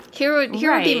Here would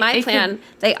be my plan.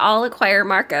 They all acquire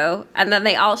Marco, and then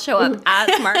they all show up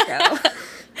as Marco.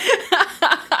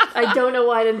 I don't know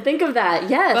why I didn't think of that.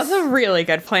 Yes. That's a really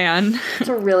good plan. It's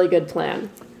a really good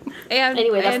plan. And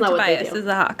anyway, that's not what they do. Tobias is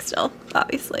a hawk still,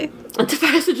 obviously.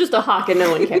 Tobias is just a hawk and no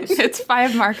one cares. It's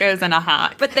 5 Marcos and a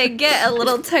hawk. But they get a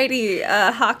little tiny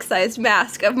hawk-sized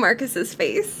mask of Marcus's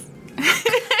face.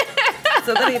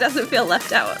 So that he doesn't feel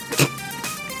left out.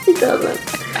 He doesn't.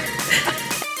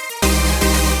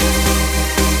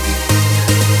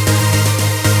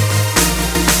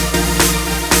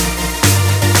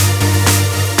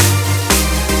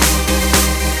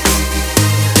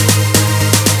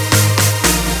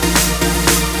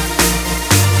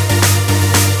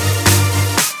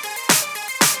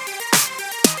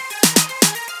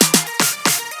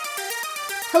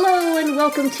 Hello and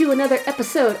welcome to another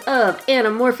episode of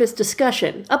Anamorphous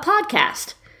Discussion, a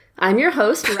podcast. I'm your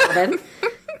host, Robin,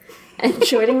 and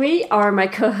joining me are my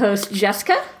co-host,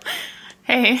 Jessica.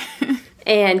 Hey.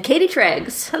 And Katie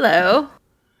Treggs. Hello.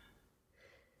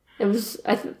 I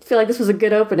feel like this was a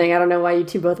good opening. I don't know why you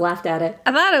two both laughed at it.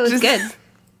 I thought it was good.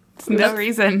 No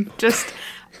reason. Just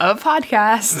a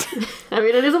podcast. I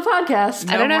mean, it is a podcast.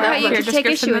 I don't know how you clear could take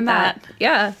issue description with than that.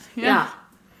 Yeah. Yeah.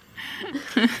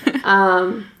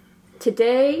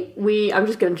 Today, I'm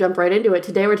just going to jump right into it.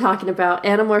 Today we're talking about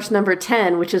Animorphs number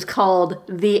 10, which is called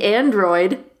The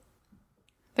Android.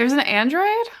 There's an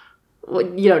android? Well,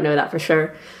 you don't know that for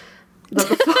sure. But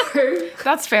before...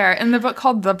 That's fair. In the book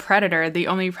called The Predator, the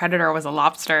only predator was a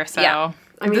lobster, so Yeah.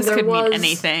 I mean, this there could was- mean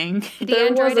anything. there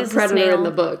android was is a a predator snail. in the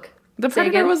book. The Say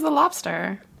predator again? was the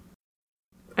lobster.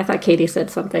 I thought Katie said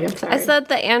something. I'm sorry. I said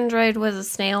the android was a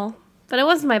snail, but it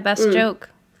wasn't my best joke.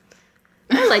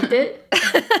 I liked it.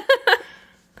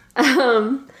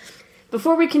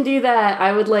 Before we can do that,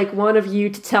 I would like one of you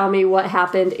to tell me what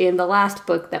happened in the last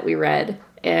book that we read.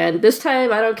 And this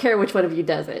time, I don't care which one of you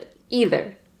does it.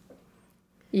 Either.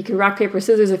 You can rock, paper,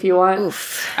 scissors if you want.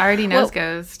 Oof. I already nose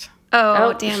ghosted.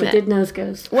 Oh, damn she it. did nose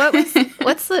goes. What was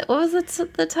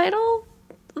the title?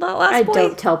 That last I point?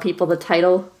 don't tell people the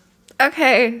title.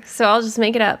 Okay, so I'll just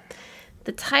make it up.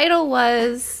 The title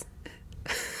was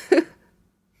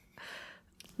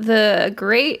The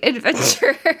Great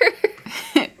Adventure.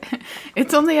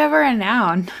 It's only ever a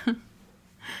noun.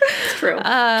 It's true.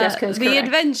 Jessica's The correct.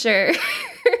 Adventure.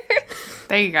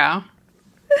 There you go.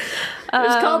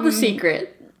 It's called The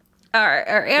Secret.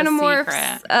 Our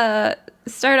Animorphs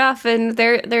start off and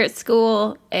they're at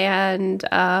school and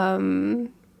who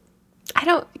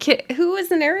was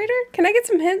the narrator? Can I get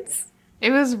some hints? It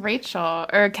was Rachel,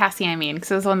 or Cassie, I mean, because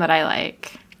it was the one that I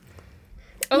like.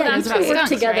 Oh, Yeah, that's you about two work skunks,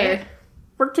 together. right?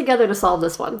 Work together to solve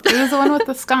this one. It was the one with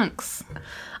the skunks.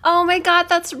 Oh my god,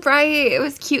 that's right. It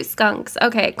was cute skunks.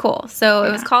 Okay, cool. So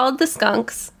it was called The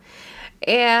Skunks.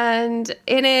 And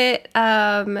in it,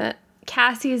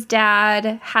 Cassie's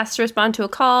dad has to respond to a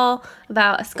call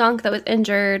about a skunk that was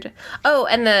injured. Oh,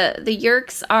 and the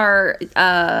Yeerks are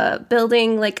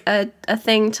building like a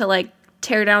thing to like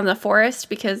tear down the forest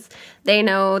because they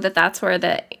know that that's where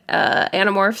the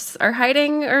Animorphs are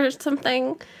hiding or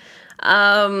something.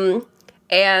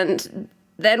 And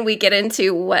then we get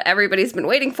into what everybody's been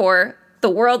waiting for, the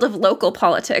world of local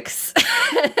politics.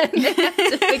 They have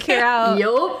to figure out...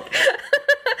 Yup.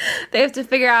 They have to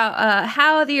figure out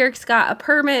how the Yeerks got a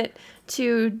permit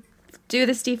to do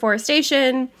this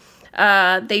deforestation.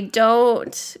 They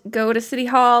don't go to City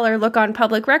Hall or look on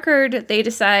public record. They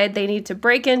decide they need to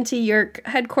break into Yeerk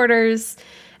headquarters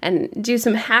and do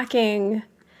some hacking.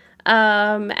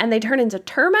 And they turn into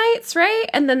termites, right?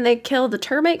 And then they kill the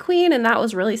termite queen, and that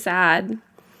was really sad.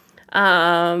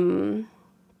 And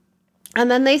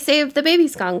then they save the baby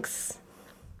skunks.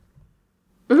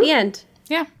 The end.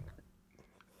 Yeah.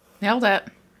 Nailed it.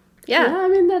 Yeah, Yeah. I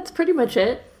mean, that's pretty much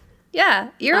it. Yeah.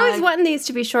 You're always wanting these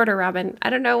to be shorter, Robin. I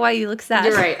don't know why you look sad.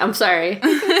 You're right. I'm sorry.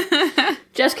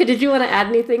 Jessica, did you want to add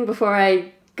anything before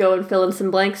I go and fill in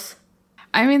some blanks?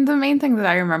 I mean, the main thing that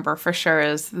I remember for sure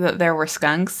is that there were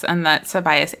skunks and that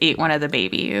Tobias ate one of the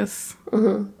babies.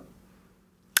 Mm-hmm.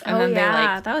 And Oh, then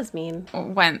yeah. That was mean. they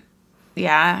went,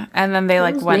 yeah. And then they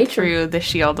was went nature. through the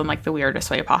shield in like the weirdest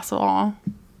way possible.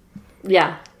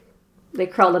 Yeah. They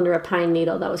crawled under a pine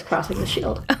needle that was crossing the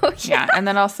shield. Oh, Yeah. And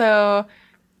then also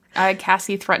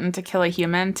Cassie threatened to kill a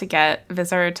human to get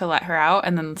Visser to let her out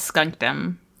and then skunked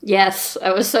him. Yes,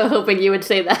 I was so hoping you would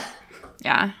say that.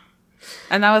 Yeah.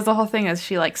 And that was the whole thing is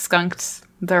she like skunked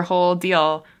their whole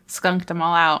deal, skunked them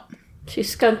all out. She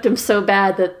skunked him so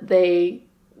bad that they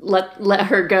let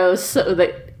her go so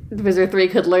that Visser 3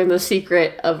 could learn the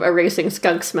secret of erasing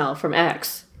skunk smell from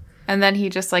X. And then he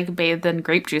just like bathed in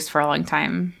grape juice for a long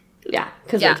time. Yeah,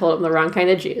 because Yeah. they told him the wrong kind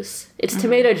of juice. It's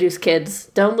tomato juice, kids.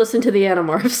 Don't listen to the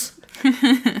Animorphs.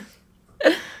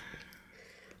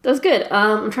 That was good.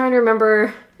 I'm trying to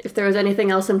remember if there was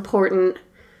anything else important.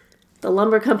 The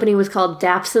lumber company was called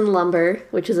Dapson Lumber,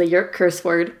 which is a Yeerk curse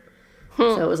word.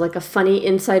 So it was like a funny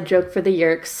inside joke for the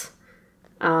Yeerks.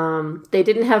 They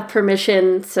didn't have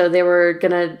permission, so they were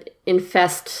gonna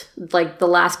infest like the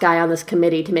last guy on this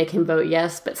committee to make him vote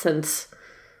yes, but since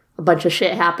a bunch of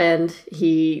shit happened,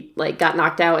 he like got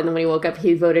knocked out, and then when he woke up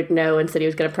he voted no and said he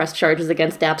was gonna press charges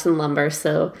against Dapson Lumber,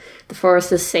 so the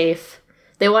forest is safe.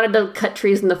 They wanted to cut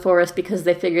trees in the forest because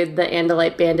they figured the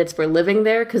Andalite bandits were living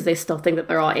there, because they still think that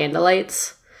they're all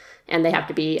Andalites, and they have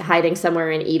to be hiding somewhere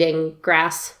and eating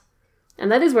grass.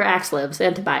 And that is where Axe lives,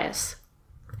 and Tobias.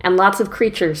 And lots of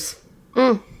creatures,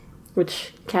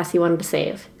 which Cassie wanted to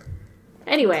save.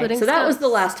 Anyway, Including so that was skunks. the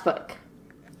last book.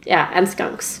 Yeah, and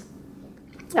skunks.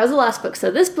 That was the last book. So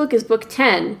this book is book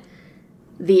 10,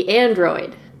 The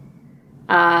Android.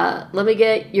 Let me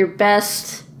get your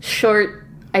best short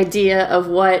idea of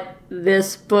what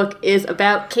this book is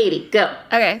about. Katie, go.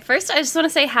 Okay, first I just want to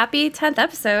say happy 10th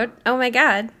episode. Oh my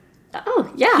god.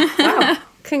 Oh, yeah, wow.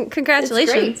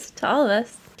 Congratulations to all of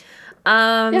us.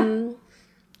 Yeah.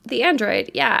 The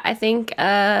android, yeah, I think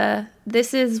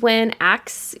this is when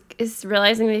Axe is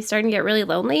realizing that he's starting to get really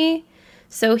lonely.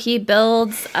 So he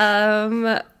builds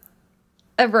a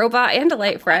robot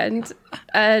Andalite friend.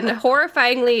 And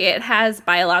horrifyingly, it has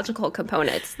biological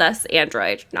components, thus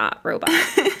android, not robot.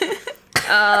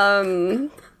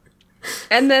 And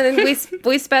then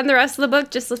we spend the rest of the book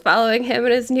just following him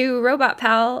and his new robot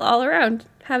pal all around,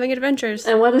 having adventures.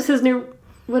 And what is his new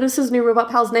robot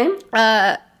pal's name?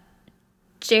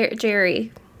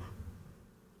 Jerry.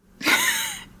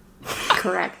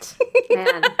 Correct.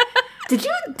 Man. Did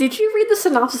you read the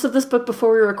synopsis of this book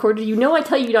before we recorded? You know I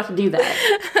tell you not to do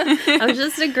that. I'm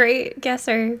just a great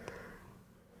guesser.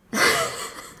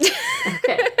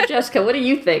 Okay. Jessica, what do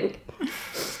you think?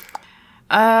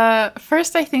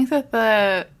 First, I think that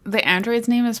the android's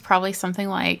name is probably something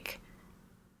like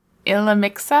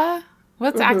Ilamixa.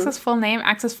 What's Axe's full name?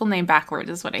 Axe's full name backwards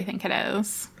is what I think it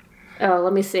is. Oh,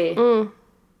 let me see.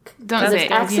 Don't say it,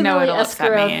 'cause you know it'll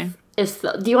upset me.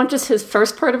 Do you want just his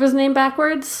first part of his name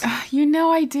backwards? You know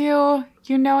I do.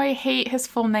 You know I hate his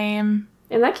full name.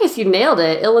 In that case, you nailed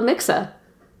it. Ilamixa.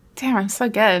 Damn, I'm so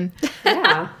good.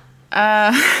 Yeah.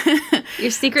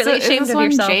 You're secretly is ashamed this of one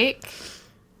yourself. Jake?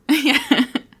 Yeah.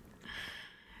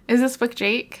 Is this book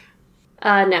Jake?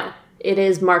 No. It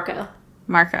is Marco.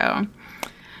 Marco.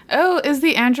 Oh, is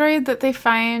the android that they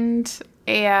find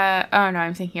a... oh, no,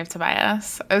 I'm thinking of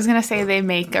Tobias. I was going to say they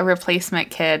make a replacement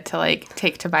kid to, like,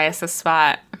 take Tobias'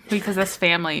 spot because this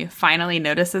family finally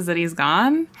notices that he's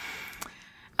gone.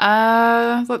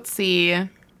 Let's see.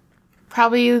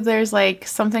 Probably there's, like,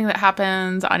 something that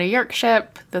happens on a Yeerk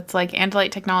ship that's, like,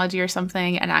 Andalite technology or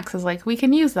something, and Axe is like, we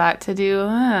can use that to do...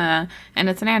 and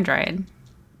it's an android.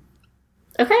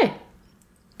 Okay.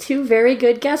 2 very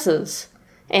good guesses.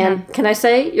 And can I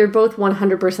say, you're both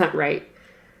 100% right.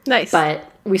 Nice. But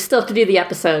we still have to do the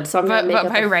episode, so I'm going to make But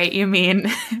up by right, you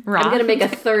mean wrong? I'm going to make a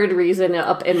third reason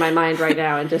up in my mind right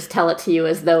now and just tell it to you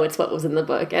as though it's what was in the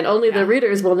book. And only the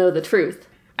readers will know the truth.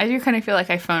 I do kind of feel like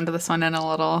I phoned this one in a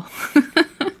little.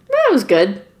 That was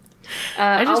good.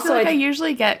 I just feel like I I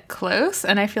usually get close,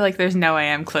 and I feel like there's no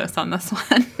way I'm close on this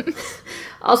one.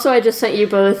 also, I just sent you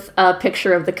both a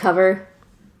picture of the cover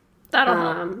That'll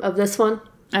help. of this one.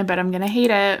 I bet I'm going to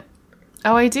hate it.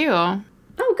 Oh, I do. Oh,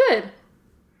 good.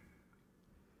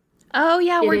 Oh,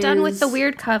 yeah, we're It done with the is-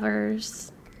 weird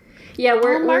covers. Yeah,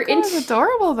 we're Marco in. is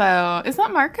adorable, though. Is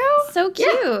that Marco? So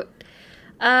cute.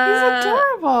 He's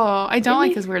adorable. I don't like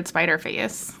me- his weird spider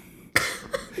face.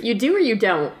 You do or you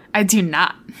don't? I do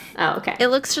not. Oh, okay. It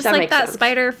looks just That like makes that sense.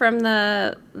 spider from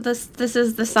this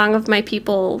is the Song of My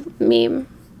People meme.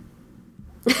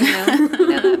 You know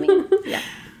that meme? Yeah.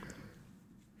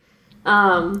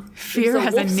 Fear a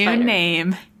has a wolf new spider.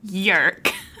 name.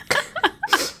 Yerk.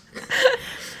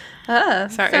 Sorry, I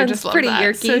sounds just love pretty that.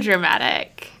 yerky. So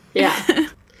dramatic. Yeah.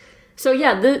 So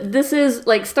yeah, this is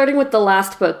like starting with the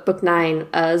last book, book 9,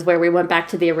 is where we went back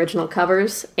to the original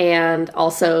covers, and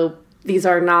also these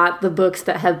are not the books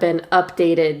that have been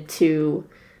updated to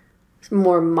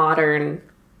more modern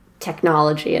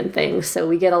technology and things. So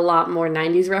we get a lot more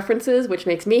 90s references, which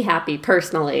makes me happy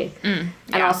personally, and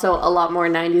also a lot more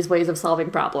 90s ways of solving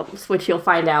problems, which you'll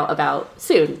find out about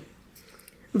soon.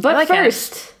 But like it.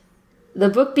 first, the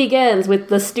book begins with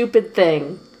the stupid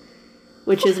thing,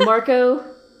 which is Marco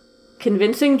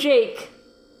convincing Jake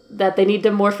that they need to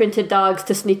morph into dogs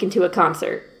to sneak into a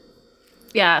concert.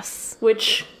 Yes.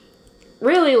 Which,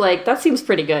 really, like, that seems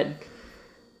pretty good.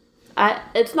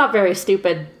 It's not very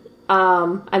stupid.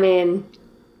 I mean,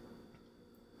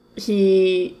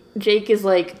 Jake is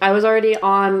like, I was already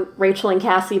on Rachel and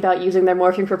Cassie about using their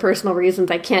morphine for personal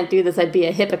reasons. I can't do this. I'd be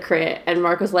a hypocrite. And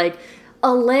Mark was like,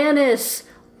 Alanis,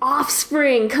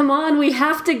 Offspring, come on, we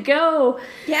have to go.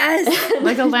 Yes.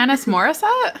 Like Alanis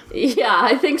Morissette? Yeah,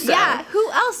 I think so. Yeah.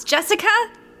 Who else? Jessica?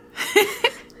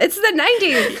 It's the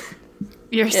 90s.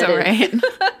 You're so right.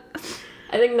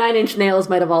 I think Nine Inch Nails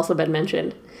might have also been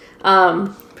mentioned.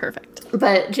 Perfect.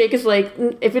 But Jake is like,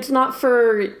 if it's not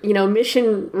for,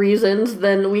 mission reasons,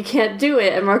 then we can't do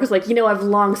it. And Mark is like, I've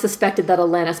long suspected that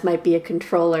Alanis might be a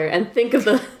controller. And think of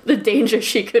the danger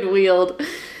she could wield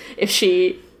if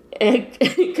she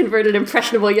converted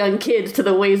impressionable young kids to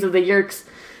the ways of the Yerks.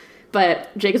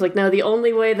 But Jake is like, no, the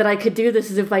only way that I could do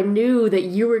this is if I knew that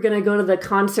you were going to go to the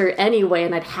concert anyway,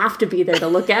 and I'd have to be there to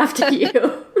look after you.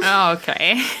 Oh,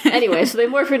 okay. Anyway, so they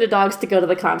morph into dogs to go to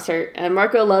the concert. And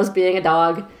Marco loves being a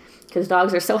dog, because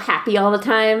dogs are so happy all the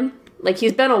time. Like,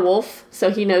 he's been a wolf, so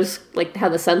he knows, like, how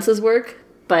the senses work.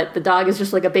 But the dog is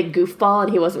just, like, a big goofball,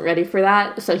 and he wasn't ready for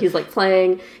that. So he's, like,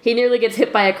 playing. He nearly gets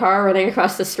hit by a car running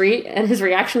across the street, and his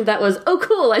reaction to that was, oh,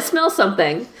 cool, I smell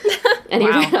something. And he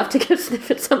ran off to go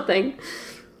sniff at something.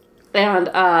 And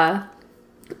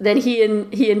then he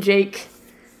and Jake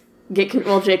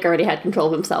Jake already had control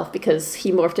of himself because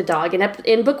he morphed a dog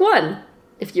in book 1,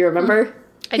 if you remember.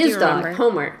 I His do dog,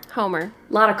 remember. Homer.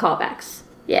 A lot of callbacks.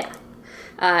 Yeah.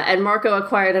 And Marco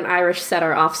acquired an Irish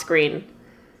setter off screen,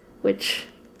 which,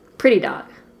 pretty dog.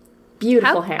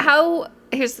 Beautiful hair.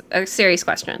 Here's a serious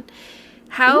question.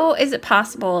 How is it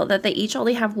possible that they each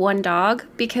only have one dog?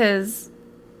 Because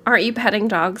aren't you petting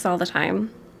dogs all the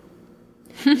time?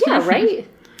 Yeah, right?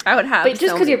 I would have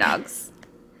so many dogs.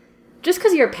 Just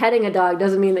because you're petting a dog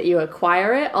doesn't mean that you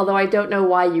acquire it, although I don't know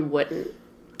why you wouldn't.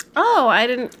 Oh, I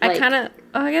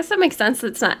guess that makes sense.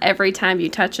 It's not every time you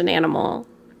touch an animal.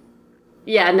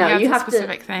 Yeah, no, you have a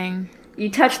specific thing. You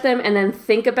touch them and then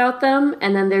think about them,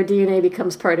 and then their DNA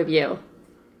becomes part of you.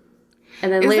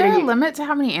 And then Is later there a limit to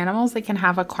how many animals they can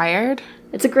have acquired?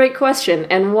 It's a great question,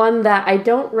 and one that I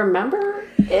don't remember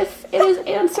if it is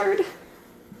answered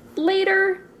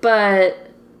later, but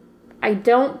I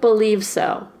don't believe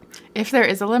so. If there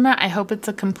is a limit, I hope it's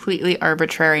a completely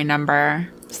arbitrary number.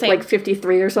 Same. Like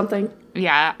 53 or something?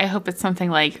 Yeah, I hope it's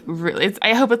something like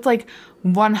I hope it's like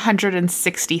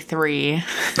 163.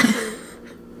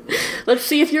 Let's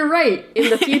see if you're right in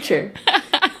the future.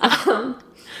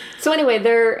 So anyway,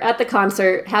 they're at the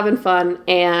concert having fun,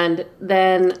 and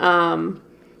then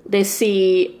they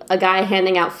see a guy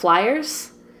handing out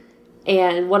flyers,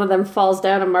 and one of them falls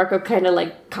down, and Marco kind of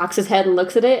like cocks his head and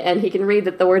looks at it, and he can read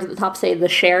that the words at the top say the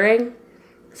sharing.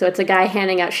 So it's a guy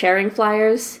handing out sharing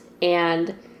flyers,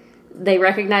 and they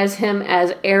recognize him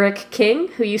as Eric King,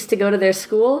 who used to go to their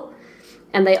school.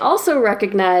 And they also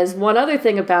recognize one other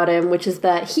thing about him, which is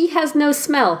that he has no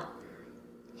smell.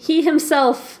 He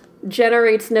himself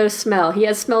generates no smell. He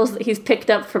has smells that he's picked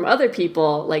up from other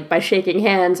people, like by shaking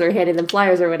hands or handing them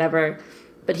flyers or whatever.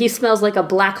 But he smells like a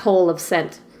black hole of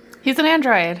scent. He's an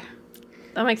android.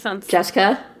 That makes sense.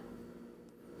 Jessica,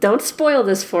 don't spoil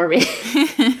this for me.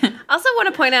 I also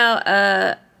want to point out,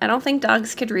 I don't think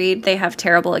dogs could read. They have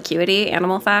terrible acuity.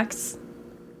 Animal facts.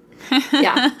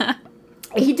 Yeah.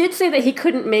 He did say that he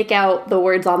couldn't make out the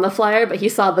words on the flyer, but he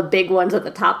saw the big ones at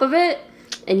the top of it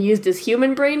and used his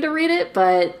human brain to read it,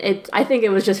 but I think it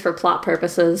was just for plot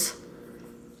purposes.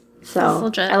 So,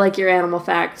 I like your animal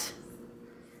fact.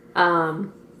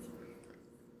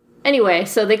 Anyway,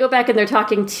 so they go back and they're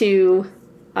talking to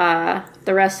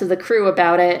the rest of the crew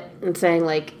about it and saying,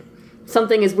 like,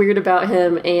 something is weird about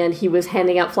him, and he was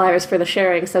handing out flyers for the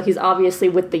sharing, so he's obviously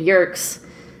with the Yerks.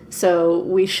 So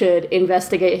we should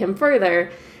investigate him further.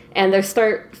 And they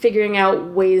start figuring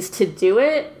out ways to do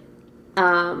it.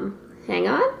 Hang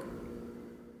on.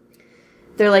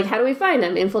 They're like, how do we find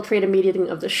him? Infiltrate a meeting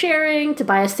of the sharing.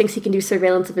 Tobias thinks he can do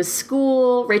surveillance of his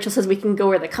school. Rachel says we can go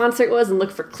where the concert was and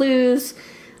look for clues.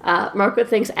 Marco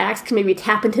thinks Axe can maybe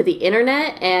tap into the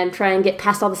internet and try and get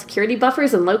past all the security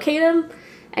buffers and locate him.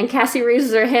 And Cassie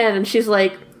raises her hand and she's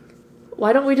like,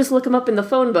 why don't we just look him up in the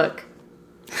phone book?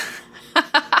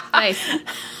 Nice.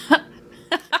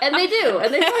 And they do,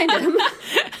 and they find him.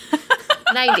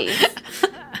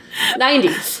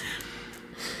 90s.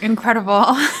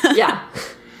 Incredible. Yeah.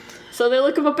 So they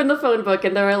look him up in the phone book,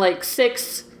 and there are like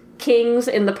 6 kings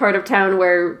in the part of town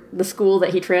where the school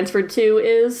that he transferred to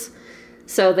is.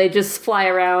 So they just fly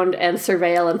around and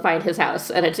surveil and find his house,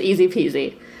 and it's easy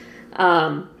peasy.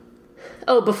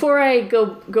 Before I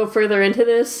go further into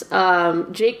this,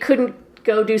 Jake couldn't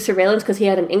go do surveillance because he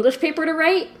had an English paper to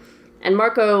write. And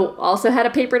Marco also had a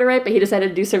paper to write, but he decided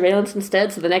to do surveillance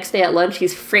instead. So the next day at lunch,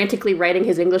 he's frantically writing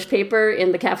his English paper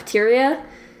in the cafeteria,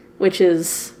 which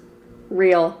is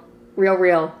real.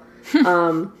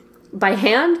 By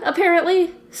hand,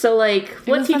 apparently. So, like,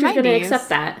 what teacher's going to accept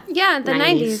that? Yeah, the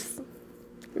 90s.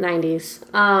 90s.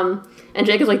 And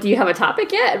Jake is like, do you have a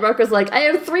topic yet? And Marco's like, I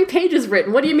have 3 pages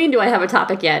written. What do you mean, do I have a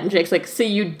topic yet? And Jake's like, so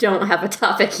you don't have a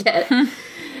topic yet.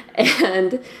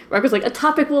 And Marco's like, a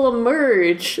topic will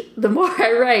emerge the more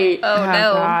I write. Oh,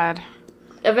 no. God.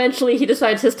 Eventually, he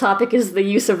decides his topic is the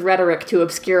use of rhetoric to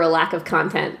obscure a lack of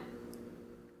content.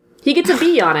 He gets a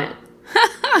B on it.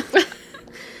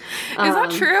 Is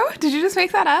that true? Did you just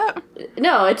make that up?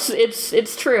 No,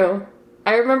 it's true.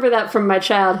 I remember that from my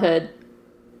childhood.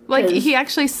 Like, he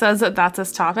actually says that that's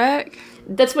his topic?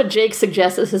 That's what Jake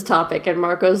suggests as his topic, and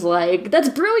Marco's like, that's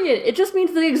brilliant! It just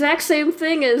means the exact same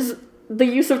thing as the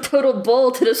use of total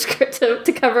bull to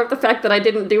cover up the fact that I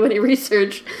didn't do any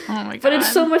research. Oh my God. But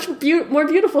it's so much more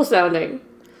beautiful sounding.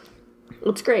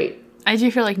 It's great. I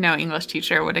do feel like no English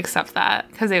teacher would accept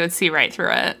that, because they would see right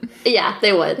through it. Yeah,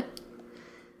 they would.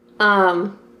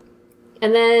 And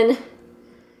then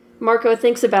Marco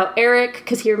thinks about Eric,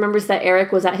 because he remembers that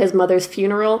Eric was at his mother's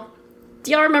funeral.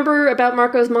 Do y'all remember about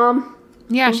Marco's mom?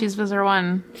 Yeah, she's Visor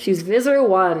 1. She's Visor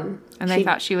 1. And they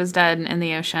thought she was dead in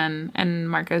the ocean, and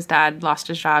Marco's dad lost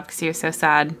his job because he was so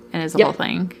sad, and his whole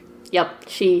thing. Yep,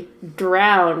 she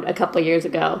drowned a couple years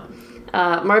ago.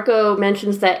 Marco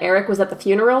mentions that Eric was at the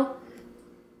funeral,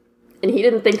 and he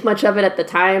didn't think much of it at the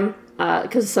time,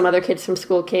 because some other kids from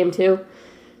school came too.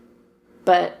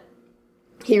 But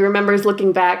he remembers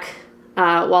looking back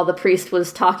while the priest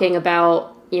was talking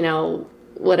about, you know,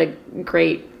 what a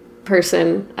great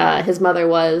person his mother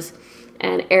was.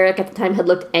 And Eric at the time had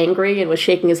looked angry and was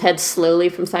shaking his head slowly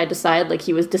from side to side, like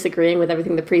he was disagreeing with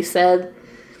everything the priest said.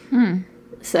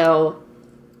 So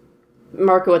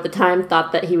Marco at the time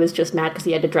thought that he was just mad because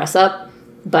he had to dress up,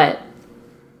 but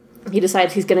he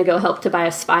decides he's going to go help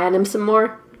Tobias spy on him some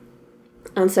more.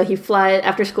 And so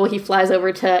after school, he flies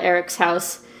over to Eric's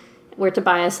house where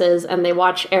Tobias is, and they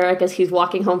watch Eric as he's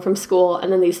walking home from school,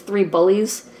 and then these 3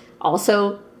 bullies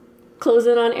also close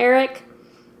in on Eric.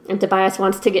 And Tobias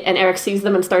and Eric sees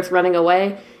them and starts running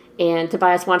away. And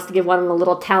Tobias wants to give one of them a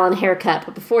little Talon haircut.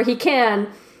 But before he can,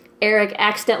 Eric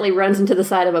accidentally runs into the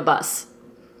side of a bus.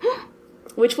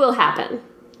 Which will happen.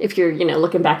 If you're,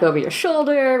 looking back over your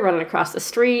shoulder, running across the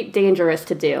street, dangerous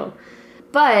to do.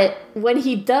 But when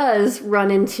he does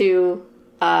run into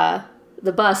the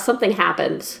bus, something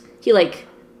happens. He,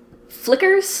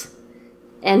 flickers.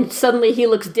 And suddenly he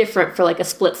looks different for, a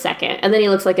split second. And then he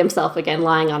looks like himself again,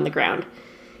 lying on the ground.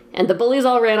 And the bullies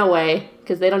all ran away,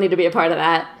 because they don't need to be a part of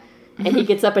that. And he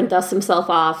gets up and dusts himself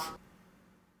off.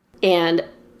 And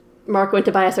Marco and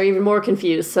Tobias are even more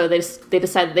confused, so they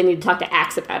decide that they need to talk to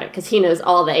Axe about it, because he knows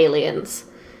all the aliens.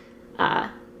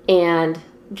 And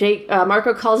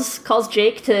Marco calls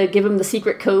Jake to give him the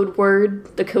secret code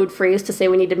word, the code phrase to say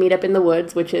we need to meet up in the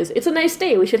woods, which is, it's a nice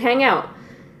day, we should hang out.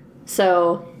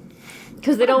 So,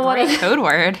 because they don't want to... code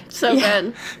word. So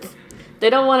good. They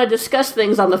don't want to discuss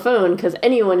things on the phone because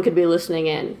anyone could be listening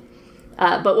in.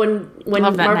 But when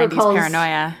Love that Marco 90s calls,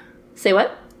 paranoia. Say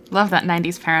what? Love that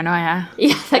 90s paranoia.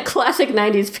 Yeah, that classic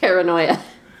 90s paranoia.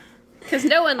 Because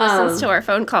no one listens to our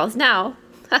phone calls now.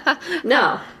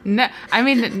 No. No, I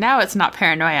mean, now it's not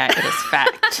paranoia, it is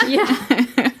fact.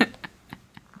 Yeah.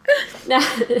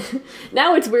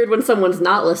 Now it's weird when someone's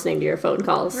not listening to your phone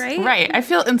calls. Right? Right. I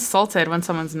feel insulted when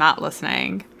someone's not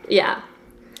listening. Yeah.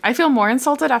 I feel more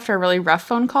insulted after a really rough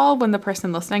phone call when the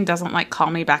person listening doesn't, call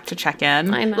me back to check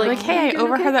in. I know. Like, hey, I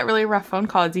overheard that really rough phone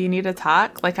call. Do you need to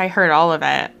talk? I heard all of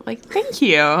it. Thank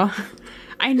you.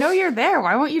 I know you're there.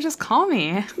 Why won't you just call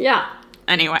me? Yeah.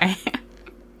 Anyway.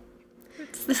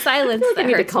 It's the silence that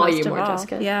need to hurts call most you of more, all.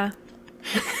 Jessica. Yeah.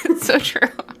 It's so true.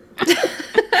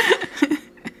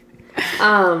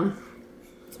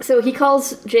 So he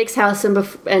calls Jake's house,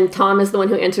 and Tom is the one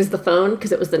who answers the phone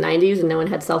because it was the 90s and no one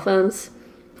had cell phones.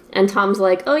 And Tom's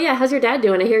like, oh yeah, how's your dad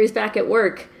doing? I hear he's back at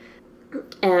work.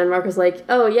 And Marco's like,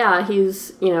 oh yeah,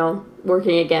 he's,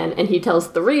 working again. And he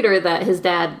tells the reader that his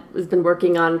dad has been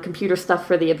working on computer stuff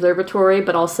for the observatory,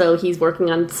 but also he's working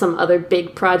on some other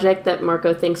big project that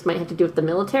Marco thinks might have to do with the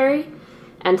military.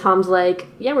 And Tom's like,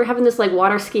 yeah, we're having this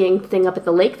water skiing thing up at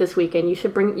the lake this weekend. You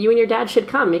and your dad should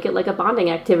come. Make it a bonding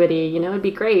activity, it'd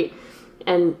be great.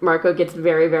 And Marco gets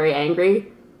very, very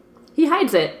angry. He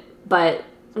hides it, but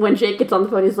when Jake gets on the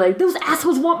phone, he's like, those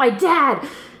assholes want my dad!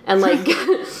 And,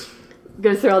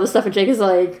 goes through all this stuff, and Jake is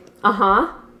like,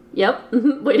 yep,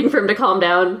 waiting for him to calm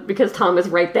down, because Tom is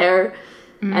right there.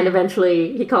 And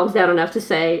eventually he calms down enough to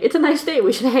say, "It's a nice day,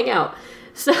 we should hang out."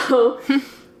 So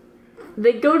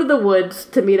they go to the woods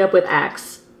to meet up with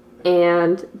Axe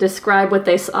and describe what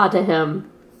they saw to him.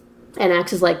 And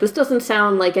Axe is like, "This doesn't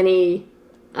sound like any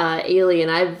alien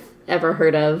I've ever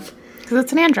heard of." Because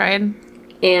it's an android.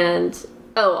 And,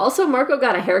 also Marco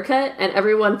got a haircut, and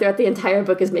everyone throughout the entire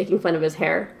book is making fun of his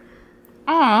hair.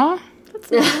 Aw.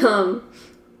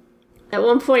 At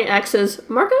one point, Axe says,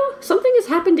 "Marco, something has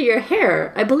happened to your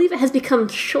hair. I believe it has become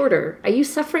shorter. Are you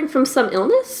suffering from some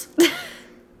illness?"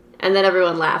 And then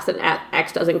everyone laughs, and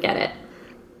Axe doesn't get it.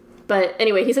 But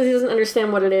anyway, he says he doesn't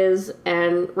understand what it is,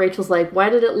 and Rachel's like, "Why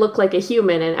did it look like a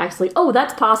human?" And Axe's like, "Oh,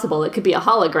 that's possible. It could be a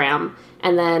hologram."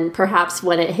 And then perhaps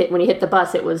when he hit the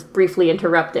bus, it was briefly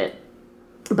interrupted.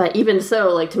 But even so,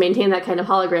 like, to maintain that kind of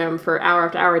hologram for hour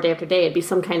after hour, day after day, it'd be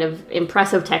some kind of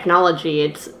impressive technology.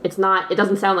 It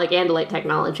doesn't sound like Andalite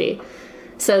technology.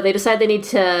 So they decide they need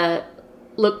to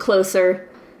look closer.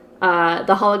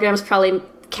 The hologram's probably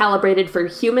calibrated for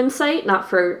human sight, not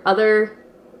for other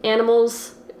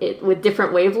animals with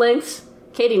different wavelengths.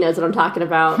 Katie knows what I'm talking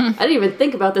about. I didn't even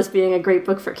think about this being a great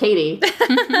book for Katie,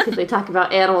 because they talk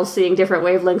about animals seeing different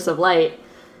wavelengths of light.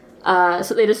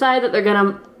 So they decide that they're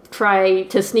going to try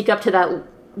to sneak up to that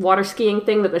water skiing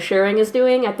thing that the Shering is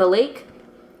doing at the lake,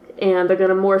 and they're going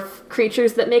to morph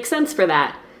creatures that make sense for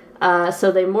that.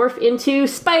 So they morph into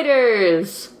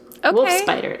spiders. Okay. Wolf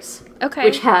spiders. Okay.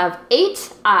 Which have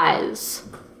 8 eyes.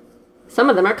 Some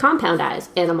of them are compound eyes,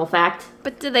 animal fact.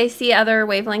 But do they see other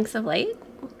wavelengths of light?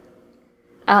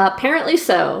 Apparently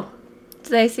so. Do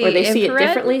they see Or they see it infrared?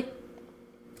 differently.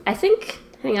 I think,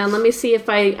 hang on, let me see if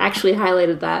I actually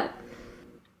highlighted that.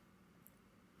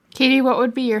 Katie, what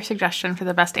would be your suggestion for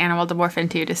the best animal to morph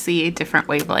into to see different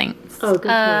wavelengths? Oh, good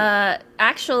point.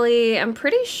 Actually, I'm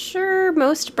pretty sure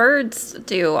most birds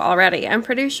do already. I'm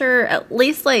pretty sure at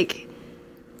least, like,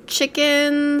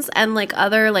 chickens and, like,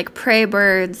 other, like, prey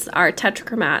birds are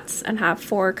tetrachromats and have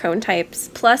 4 cone types,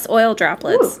 plus oil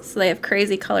droplets. Ooh. So they have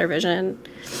crazy color vision.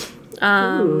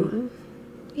 Ooh.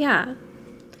 Yeah.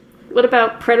 What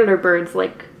about predator birds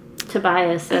like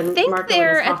Tobias and I think Marco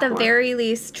they're and his at the hawthorn? very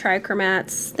least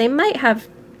trichromats. They might have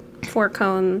 4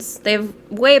 cones. They have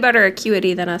way better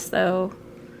acuity than us, though.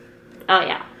 Oh,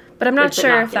 yeah. But I'm not With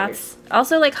sure if binoculars. that's...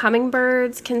 Also, like,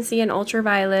 hummingbirds can see in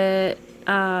ultraviolet.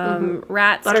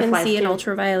 Rats can Butterflies see in too.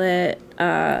 ultraviolet.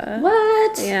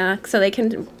 What? Yeah, so they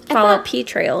can follow thought- pea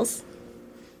trails.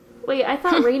 Wait, I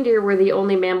thought reindeer were the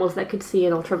only mammals that could see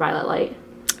in ultraviolet light.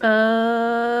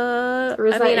 Or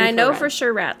is I that mean, I know infrared? for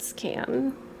sure rats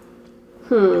can.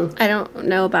 I don't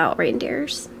know about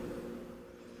reindeers.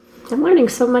 I'm learning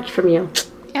so much from you.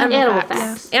 Animal facts.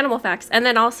 facts. Animal facts. And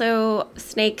then also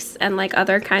snakes and, like,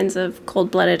 other kinds of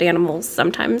cold-blooded animals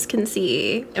sometimes can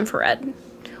see infrared.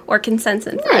 Or can sense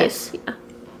infrared. Nice. Yeah.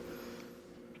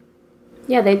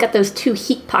 Yeah, they've got those 2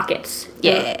 heat pockets.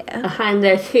 Yeah. Behind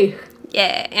their teeth.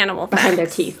 Yeah, animal facts. Behind their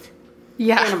teeth.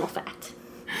 Yeah. Animal fact.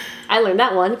 I learned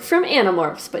that one from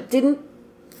Animorphs, but didn't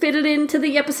fit it into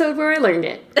the episode where I learned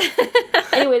it.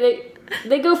 Anyway,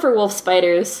 they go for wolf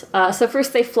spiders. So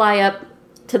first they fly up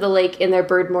to the lake in their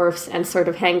bird morphs and sort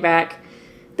of hang back.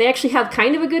 They actually have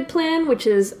kind of a good plan, which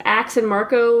is Axe and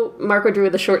Marco. Marco drew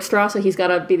the short straw, so he's got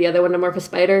to be the other one to morph a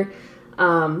spider.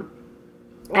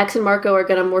 Axe and Marco are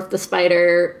going to morph the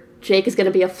spider. Jake is going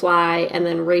to be a fly, and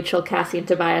then Rachel, Cassie, and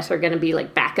Tobias are going to be,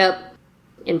 like, backup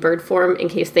in bird form in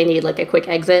case they need, like, a quick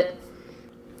exit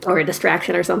or a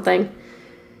distraction or something.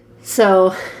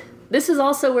 So this is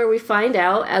also where we find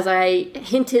out, as I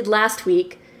hinted last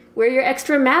week, where your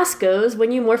extra mass goes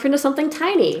when you morph into something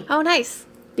tiny. Oh, nice.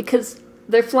 Because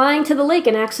they're flying to the lake,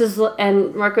 and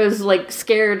and Marco's, like,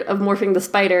 scared of morphing the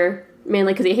spider,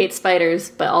 mainly because he hates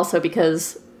spiders, but also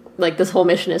because, like, this whole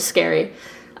mission is scary.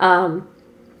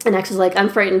 And Axe is like, I'm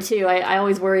frightened too. I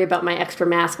always worry about my extra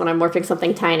mass when I'm morphing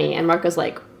something tiny. And Marco's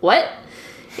like, what?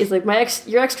 He's like,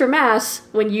 your extra mass,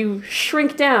 when you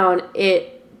shrink down,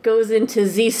 it goes into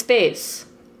Z space,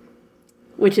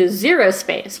 which is 0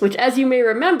 space, which, as you may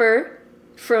remember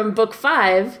from book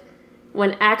 5,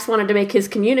 when Axe wanted to make his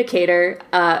communicator,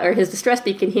 or his distress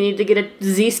beacon, he needed to get a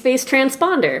Z space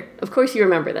transponder. Of course you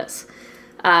remember this.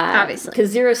 Obviously. Because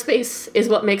 0 space is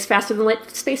what makes faster than light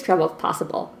space travel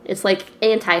possible. It's like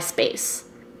anti-space.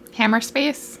 Hammer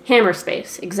space? Hammer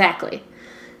space, exactly.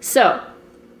 So,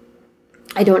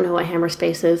 I don't know what hammer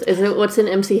space is. Is it what's in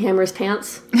MC Hammer's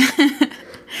pants?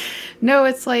 No,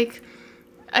 it's like,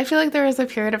 I feel like there was a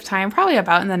period of time, probably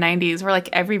about in the 90s, where, like,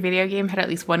 every video game had at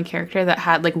least one character that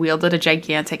had, like, wielded a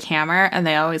gigantic hammer, and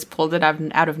they always pulled it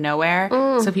out of nowhere.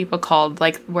 So people called,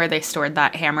 like, where they stored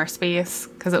that hammer space,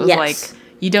 because it was Yes. like,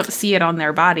 you don't see it on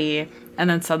their body, and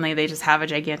then suddenly they just have a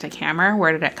gigantic hammer.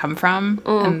 Where did it come from?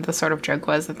 And the sort of joke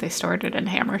was that they stored it in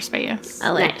hammer space. I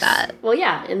like Nice. that. Well,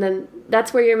 yeah, and then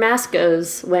that's where your mass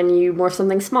goes when you morph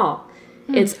something small.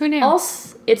 Who knew?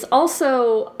 It's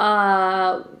also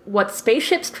what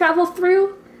spaceships travel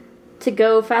through to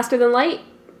go faster than light.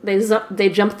 They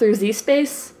jump through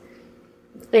Z-space.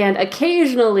 And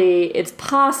occasionally, it's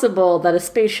possible that a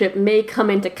spaceship may come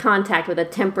into contact with a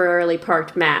temporarily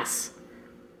parked mass.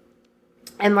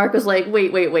 And Mark was like,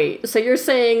 wait. So you're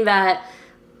saying that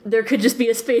there could just be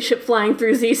a spaceship flying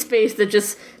through Z-space that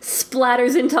just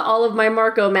splatters into all of my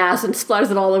Marco mass and splatters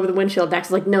it all over the windshield. Dax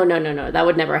is like, no, that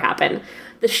would never happen.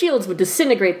 The shields would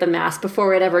disintegrate the mass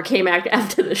before it ever came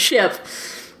after the ship.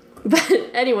 But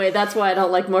anyway, that's why I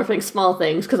don't like morphing small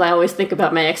things, because I always think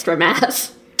about my extra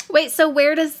mass. Wait, so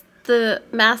where does the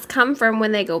mass come from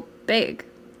when they go big?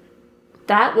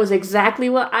 That was exactly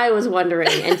what I was wondering.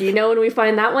 And do you know when we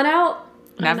find that one out?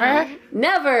 Never?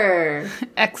 Never!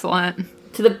 Excellent.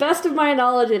 To the best of my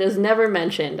knowledge, it is never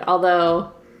mentioned,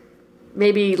 although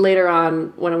maybe later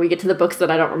on, when we get to the books that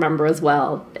I don't remember as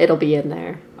well, it'll be in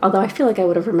there. Although I feel like I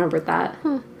would have remembered that.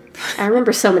 I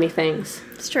remember so many things.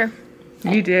 It's true.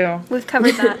 You do. We've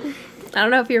covered that. I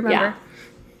don't know if you remember.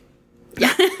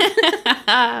 Yeah.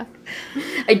 I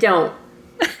don't.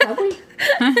 Have we?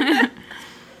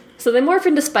 So they morph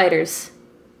into spiders.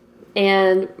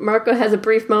 And Marco has a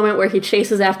brief moment where he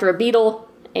chases after a beetle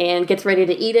and gets ready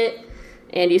to eat it.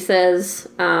 And he says,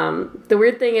 the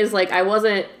weird thing is, like,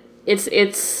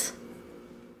 it's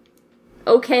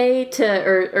okay to,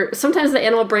 or sometimes the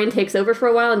animal brain takes over for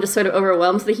a while and just sort of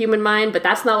overwhelms the human mind, but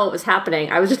that's not what was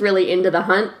happening. I was just really into the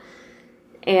hunt.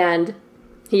 And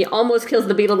he almost kills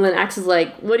the beetle, and then Axe is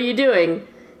like, what are you doing?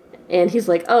 And he's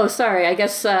like, oh, sorry, I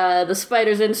guess the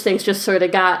spider's instincts just sort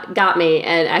of got me.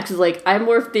 And Axe is like, I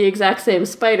morphed the exact same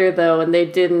spider, though, and they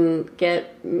didn't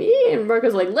get me. And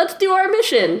Marco's like, let's do our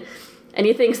mission. And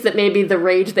he thinks that maybe the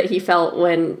rage that he felt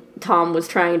when Tom was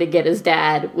trying to get his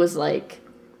dad was like,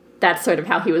 that's sort of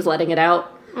how he was letting it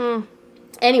out.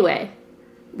 Anyway,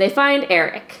 they find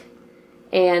Eric,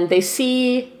 and they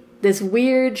see this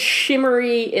weird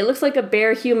shimmery, it looks like a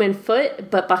bare human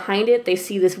foot, but behind it they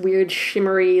see this weird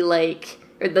shimmery, like,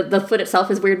 or the foot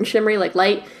itself is weird and shimmery, like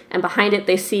light, and behind it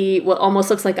they see what almost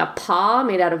looks like a paw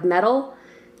made out of metal,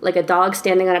 like a dog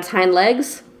standing on its hind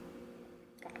legs,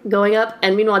 going up.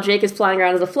 And meanwhile Jake is flying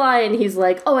around as a fly, and he's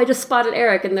like, oh, I just spotted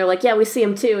Eric. And they're like, yeah, we see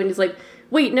him too. And he's like,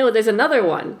 wait, no, there's another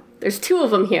one. There's two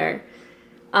of them here.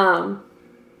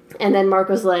 And then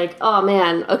Marco's like, oh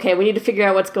man, okay, we need to figure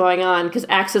out what's going on, because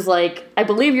Axe is like, I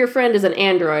believe your friend is an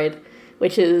android,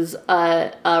 which is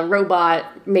a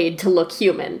robot made to look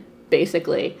human,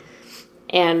 basically.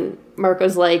 And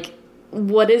Marco's like,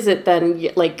 what is it then?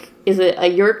 Like, is it a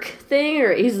Yeerk thing?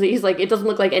 Or he's like, it doesn't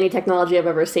look like any technology I've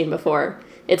ever seen before.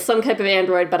 It's some type of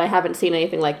android, but I haven't seen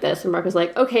anything like this. And Marco's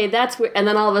like, okay, that's weird. And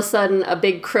then all of a sudden, a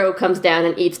big crow comes down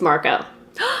and eats Marco.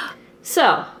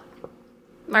 So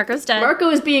Marco's dead. Marco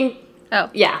is being... Oh.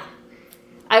 Yeah.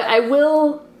 I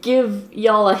will give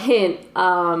y'all a hint.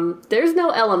 There's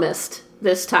no Ellimist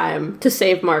this time to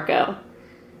save Marco.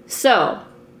 So,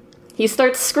 he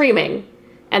starts screaming.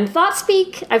 And thought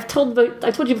speak, I've told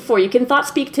you before, you can thought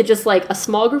speak to just, like, a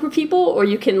small group of people, or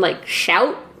you can, like,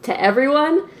 shout to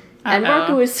everyone. And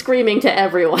Marco is screaming to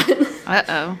everyone.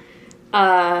 Uh-oh.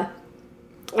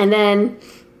 And then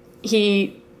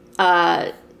he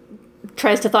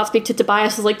tries to thought speak to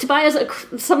Tobias. Is like, Tobias,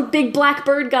 some big black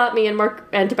bird got me.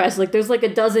 And Tobias is like, there's like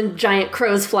a dozen giant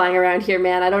crows flying around here,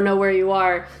 man. I don't know where you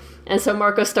are. And so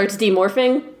Marco starts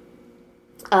demorphing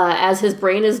as his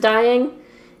brain is dying.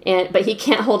 But he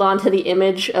can't hold on to the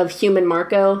image of human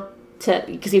Marco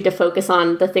because you have to focus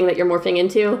on the thing that you're morphing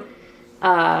into.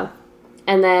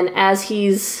 And then as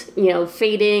he's,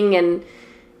 fading and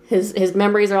his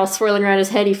memories are all swirling around his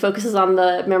head, he focuses on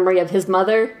the memory of his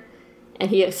mother. And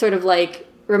he sort of, like,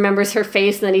 remembers her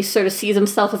face, and then he sort of sees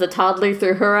himself as a toddler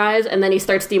through her eyes, and then he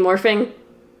starts demorphing.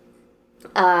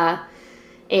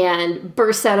 And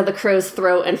bursts out of the crow's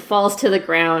throat and falls to the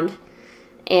ground.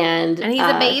 And he's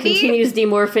a baby? Continues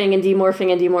demorphing and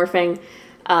demorphing and demorphing.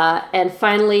 And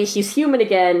finally, he's human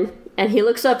again, and he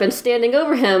looks up, and standing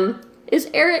over him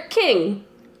is Eric King.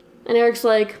 And Eric's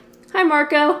like, hi,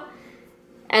 Marco.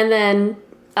 And then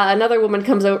another woman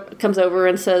comes over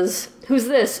and says, who's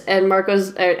this? And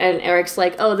Eric's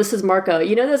like, oh, this is Marco.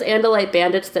 You know those Andalite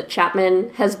bandits that Chapman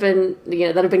has been,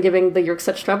 that have been giving the Yeerk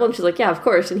such trouble? And she's like, yeah, of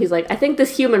course. And he's like, I think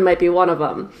this human might be one of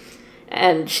them.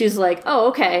 And she's like, oh,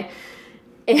 okay.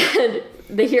 And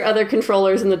they hear other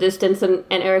controllers in the distance, and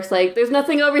Eric's like, there's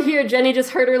nothing over here. Jenny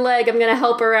just hurt her leg. I'm going to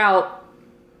help her out.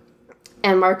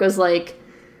 And Marco's like,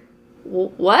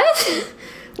 what?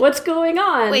 What's going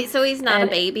on? Wait, so he's not And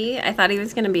a baby? I thought he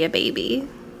was going to be a baby.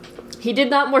 he did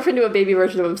not morph into a baby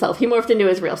version of himself. He morphed into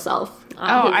his real self. Oh,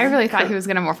 I really thought he was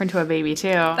going to morph into a baby, too.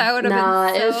 That would have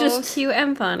Nah, been it was so just- cute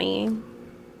and funny.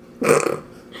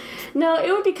 No,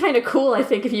 it would be kind of cool, I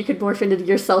think, if you could morph into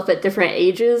yourself at different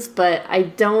ages, but I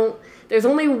don't... There's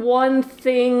only one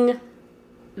thing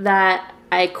that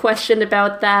I questioned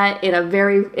about that in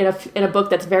a book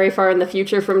that's very far in the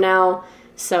future from now,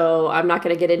 so I'm not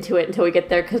going to get into it until we get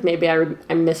there, because maybe I'm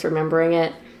misremembering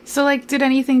it. So, like, did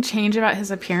anything change about his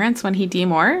appearance when he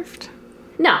demorphed?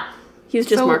 No, he's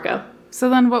just So- Marco. So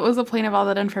then what was the point of all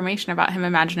that information about him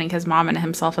imagining his mom and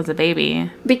himself as a baby?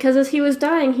 Because as he was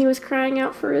dying, he was crying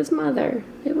out for his mother.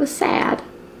 It was sad.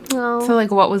 Oh. So,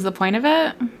 like, what was the point of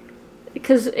it?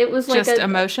 Because it was like Just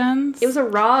emotions? It was a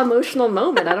raw emotional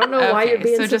moment. I don't know why you're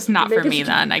being so just not for me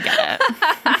then. I get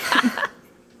it.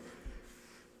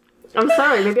 I'm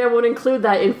sorry. Maybe I won't include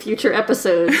that in future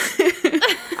episodes.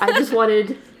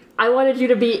 I wanted you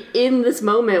to be in this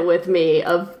moment with me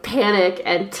of panic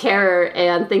and terror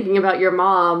and thinking about your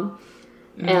mom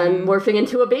and morphing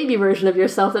into a baby version of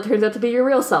yourself that turns out to be your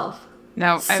real self. No,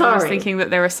 I was Sorry. thinking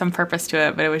that there was some purpose to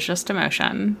it, but it was just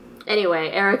emotion. Anyway,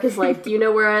 Eric is like, do you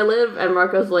know where I live? And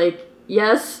Marco's like,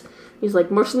 yes. He's like,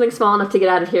 morph something small enough to get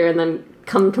out of here and then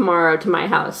come tomorrow to my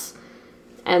house.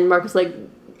 And Marco's like,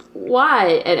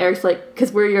 why? And Eric's like,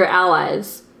 because we're your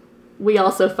allies. We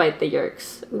also fight the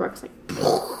Yeerks. And Marco's like,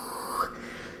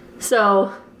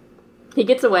 so he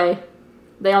gets away.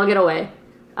 They all get away.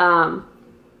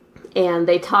 And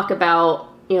they talk about,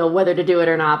 whether to do it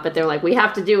or not, but they're like, we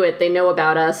have to do it. They know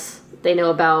about us. They know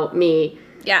about me.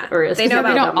 Yeah, Or they know We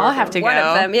about don't all Marco. have to go. One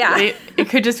of them, yeah. It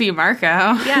could just be Marco.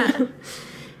 Yeah.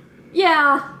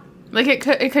 Yeah. Like,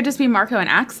 it could just be Marco and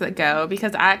Axe that go,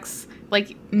 because Axe,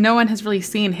 like, no one has really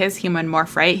seen his human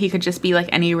morph, right? He could just be, like,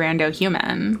 any rando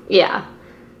human. Yeah.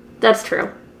 That's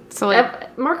true. So,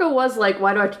 like, Marco was like,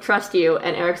 why do I have to trust you?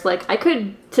 And Eric's like, I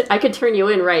could turn you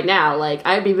in right now. Like,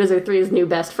 I'd be Visitor 3's new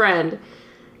best friend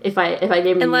if I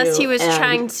gave him Unless you. he was And-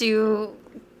 trying to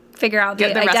figure out the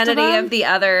Get the rest of identity them? of the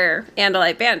other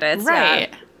Andalite bandits. right.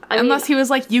 Yeah. I mean- Unless he was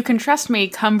like, you can trust me,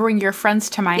 come bring your friends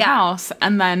to my Yeah. house.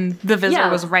 And then the visitor Yeah.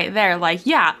 was right there, like,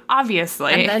 yeah,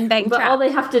 obviously. And then bang But trap. all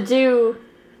they have to do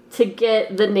to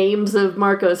get the names of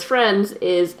Marco's friends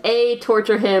is A,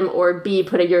 torture him, or B,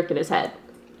 put a Yeerk in his head.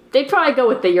 They'd probably go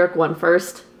with the Yeerk one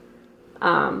first.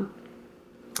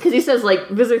 Because he says, like,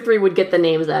 Visitor 3 would get the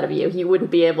names out of you. He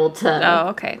wouldn't be able to... Oh,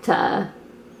 okay. to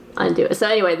undo it. So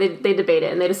anyway, they debate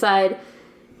it, and they decide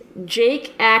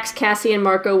Jake, Axe, Cassie, and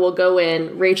Marco will go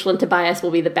in. Rachel and Tobias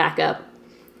will be the backup.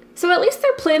 So at least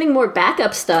they're planning more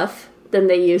backup stuff than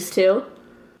they used to.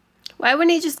 Why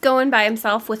wouldn't he just go in by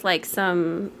himself with like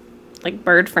some like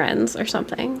bird friends or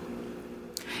something?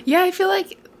 Yeah, I feel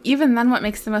like even then what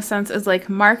makes the most sense is like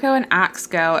Marco and Axe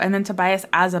go, and then Tobias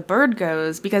as a bird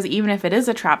goes, because even if it is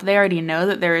a trap, they already know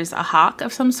that there is a hawk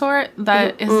of some sort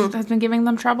that has been giving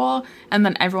them trouble, and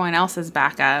then everyone else is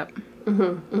backup.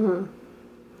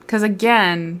 Because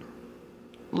again,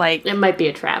 like... It might be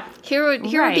a trap. Here would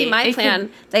be Right, my it plan.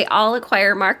 could- They all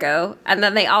acquire Marco, and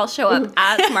then they all show up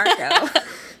as Marco.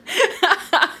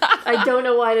 I don't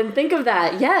know why I didn't think of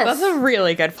that. Yes. That's a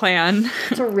really good plan.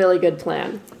 It's a really good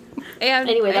plan. And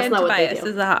Anyway, that's and not what they Tobias do.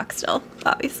 is a hawk still,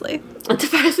 obviously. And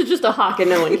Tobias is just a hawk and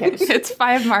no one cares. It's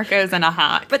 5 Marcos and a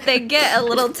hawk. But they get a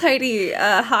little tiny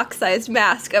hawk-sized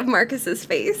mask of Marcus's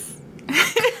face,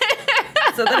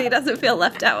 so that he doesn't feel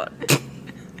left out.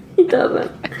 He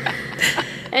doesn't.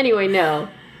 Anyway, no.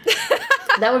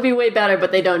 That would be way better,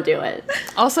 but they don't do it.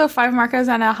 Also, 5 Marcos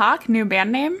and a hawk, new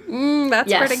band name. That's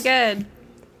Yes. pretty good.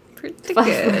 Pretty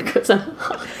good. Marco's a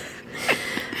hawk.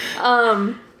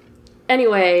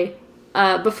 Anyway,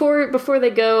 before they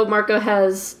go,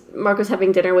 Marco's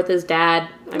having dinner with his dad.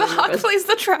 I The mean, hawk Marco's- plays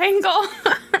the triangle.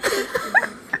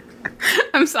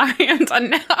 I'm sorry, I'm done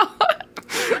now.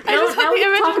 I just had now the we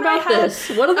image talk in my about head this.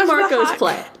 What do the of Marcos hawk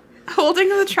play? holding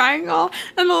the triangle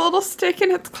and the little stick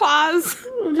in its claws.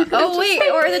 Oh wait,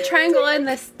 or the triangle and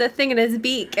the thing in his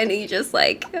beak, and he just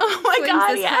like Oh my swings God,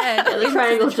 his yeah. head. The into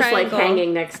triangle's the just like triangle.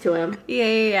 hanging next to him.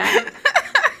 Yeah.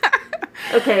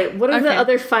 Okay, what are the Okay.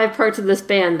 other 5 parts of this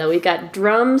band though? We got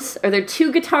drums. Are there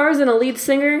 2 guitars and a lead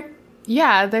singer?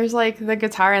 Yeah, there's like the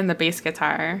guitar and the bass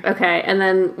guitar. Okay, and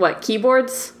then what?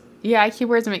 Keyboards? Yeah,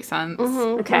 keyboards make sense.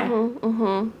 Okay,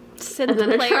 Synth and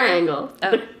then a player. triangle.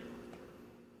 Oh.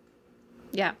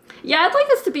 Yeah. Yeah, I'd like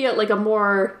this to be like a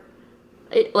more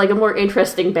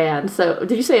interesting band. So,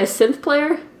 did you say a synth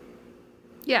player?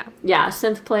 Yeah. Yeah, a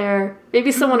synth player.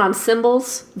 Maybe someone on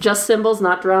cymbals, just cymbals,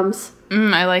 not drums.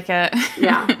 I like it.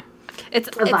 Yeah. It's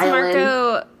violin.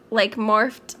 Marco like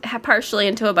morphed partially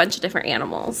into a bunch of different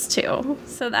animals too.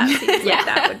 So that seems like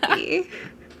that would be.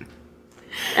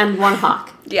 And one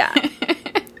hawk. Yeah.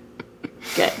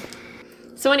 Good.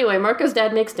 So anyway, Marco's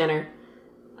dad makes dinner.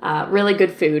 Really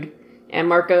good food. And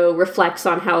Marco reflects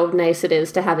on how nice it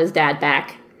is to have his dad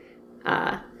back.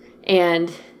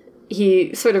 And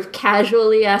he sort of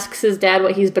casually asks his dad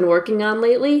what he's been working on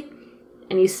lately.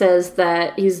 And he says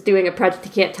that he's doing a project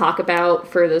he can't talk about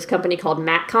for this company called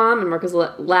Matcom. And Marcus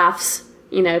laughs,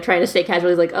 you know, trying to stay casual.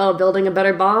 He's like, oh, building a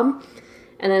better bomb?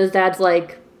 And then his dad's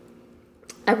like,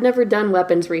 I've never done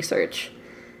weapons research.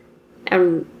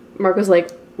 And Marco's like,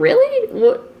 really?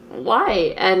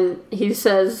 Why? And he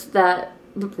says that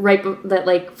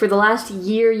like for the last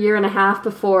year and a half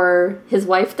before his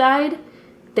wife died,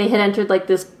 they had entered like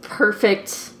this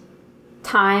perfect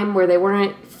time where they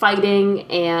weren't fighting,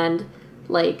 and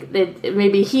like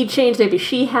maybe he changed, maybe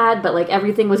she had, but like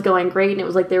everything was going great, and it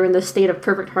was like they were in this state of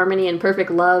perfect harmony and perfect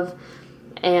love.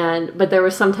 But there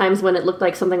were some times when it looked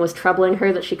like something was troubling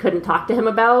her that she couldn't talk to him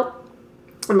about.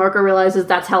 And Marco realizes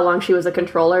that's how long she was a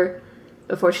controller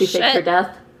before she faked her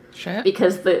death. Shit.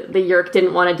 Because the Yeerk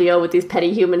didn't want to deal with these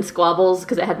petty human squabbles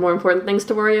because it had more important things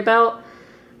to worry about.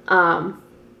 And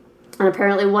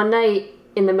apparently one night,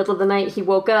 in the middle of the night, he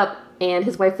woke up and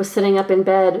his wife was sitting up in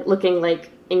bed looking like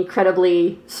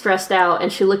incredibly stressed out,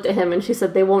 and she looked at him and she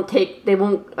said,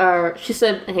 she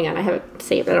said, hang on, I have it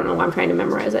saved, I don't know why I'm trying to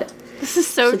memorize it. This is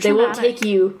so traumatic.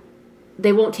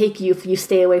 They won't take you if you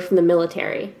stay away from the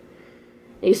military.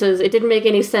 And he says, it didn't make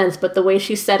any sense, but the way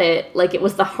she said it, like it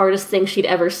was the hardest thing she'd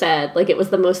ever said, like it was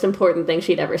the most important thing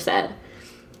she'd ever said.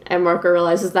 And Marco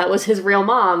realizes that was his real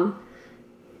mom,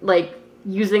 like,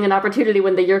 using an opportunity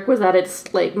when the Yeerk was at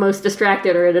its like most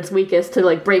distracted or at its weakest to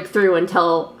like break through and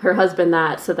tell her husband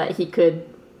that so that he could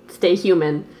stay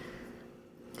human.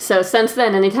 So since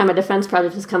then, anytime a defense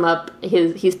project has come up,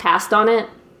 he's passed on it.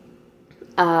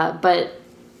 But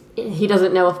he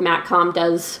doesn't know if Matcom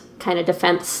does kind of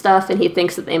defense stuff, and he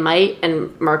thinks that they might.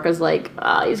 And Marco's like,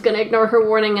 he's going to ignore her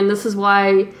warning, and this is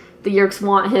why the Yeerks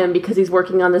want him, because he's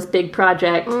working on this big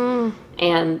project,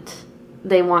 and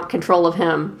they want control of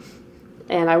him.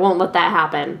 And I won't let that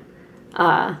happen.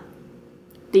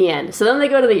 The end. So then they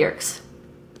go to the Yeerks.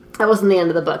 That wasn't the end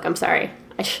of the book. I'm sorry.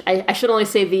 I should only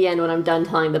say the end when I'm done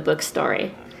telling the book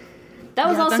story. That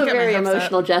was also very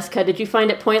emotional, Jessica. Did you find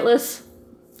it pointless?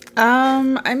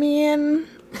 I mean...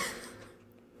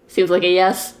 Seems like a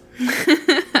yes.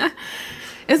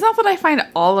 It's not that I find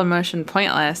all emotion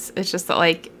pointless. It's just that,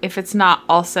 like, if it's not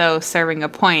also serving a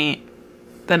point,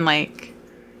 then, like...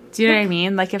 Do you know what I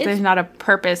mean? Like, if there's not a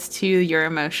purpose to your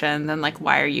emotion, then, like,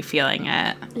 why are you feeling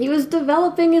it? He was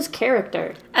developing his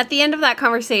character. At the end of that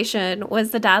conversation,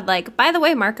 was the dad like, by the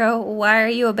way, Marco, why are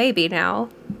you a baby now?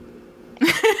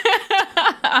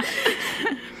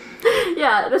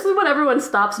 Yeah, this is when everyone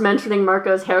stops mentioning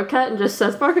Marco's haircut and just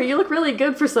says, Marco, you look really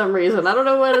good for some reason. I don't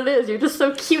know what it is. You're just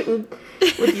so cute and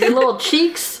with your little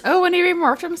cheeks. Oh, when he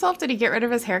remorphed himself, did he get rid of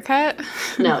his haircut?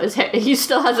 No, he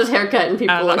still has his haircut, and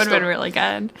people that would have been really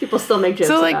good. People still make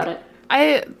jokes about it.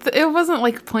 It wasn't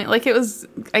like like it was.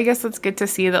 I guess it's good to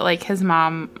see that like his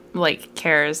mom like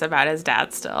cares about his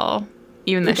dad still,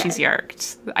 even though she's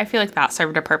Yeerked. I feel like that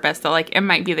served a purpose. That like it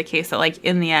might be the case that like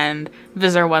in the end,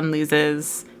 Visser One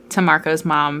loses to Marco's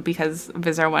mom because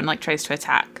Visser One like tries to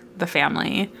attack the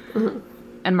family,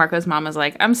 and Marco's mom is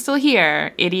like, "I'm still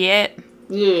here, idiot."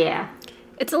 Yeah.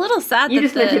 It's a little sad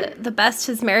that the best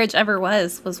his marriage ever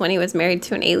was when he was married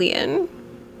to an alien.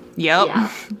 Yep. Yeah.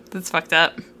 That's fucked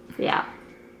up. Yeah.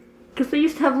 Because they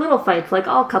used to have little fights like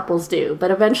all couples do,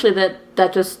 but eventually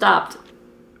that just stopped.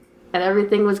 And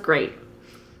everything was great.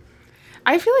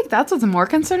 I feel like that's what's more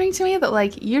concerning to me, that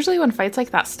like usually when fights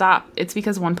like that stop, it's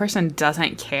because one person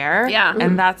doesn't care. Yeah.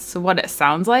 And that's what it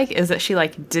sounds like, is that she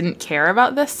like didn't care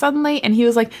about this suddenly, and he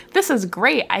was like, this is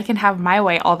great, I can have my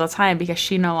way all the time because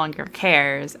she no longer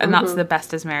cares. And that's the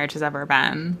best his marriage has ever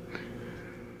been.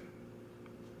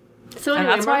 So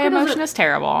anyway, and that's why emotion is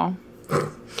terrible.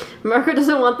 Marco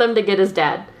doesn't want them to get his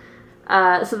dad.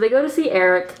 So they go to see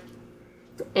Eric,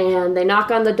 and they knock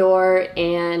on the door,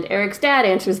 and Eric's dad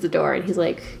answers the door, and he's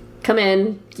like, come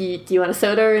in, do you want a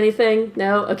soda or anything?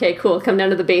 No? Okay, cool, come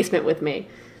down to the basement with me.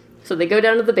 So they go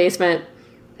down to the basement.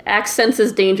 Axe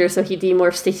senses danger, so he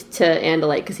demorphs to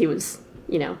Andalite, because he was,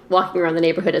 walking around the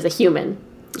neighborhood as a human.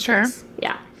 Sure.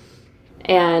 Yeah.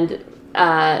 And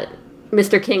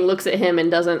Mr. King looks at him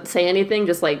and doesn't say anything,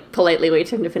 just like politely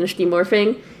waits for him to finish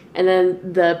demorphing, and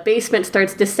then the basement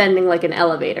starts descending like an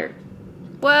elevator.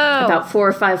 Whoa. About 4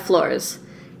 or 5 floors.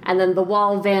 And then the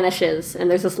wall vanishes,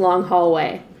 and there's this long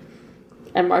hallway.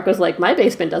 And Marco's like, my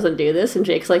basement doesn't do this. And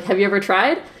Jake's like, have you ever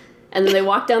tried? And then they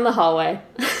walk down the hallway.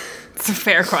 It's a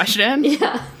fair question.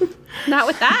 Yeah. Not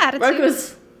with that attitude.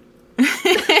 Marco's...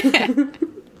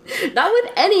 Not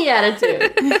with any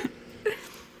attitude.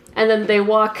 And then they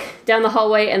walk down the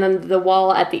hallway, and then the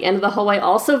wall at the end of the hallway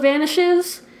also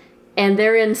vanishes. And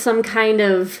they're in some kind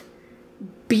of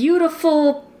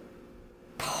beautiful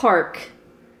park.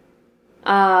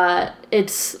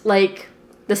 It's like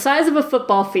the size of a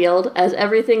football field, as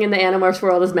everything in the Animorphs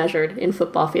world is measured in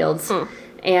football fields.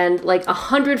 And like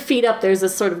 100 feet up, there's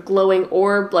this sort of glowing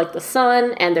orb like the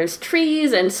sun, and there's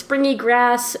trees and springy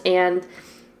grass and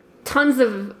tons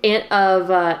of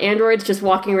androids just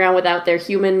walking around without their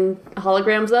human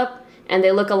holograms up, and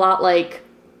they look a lot like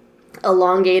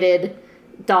elongated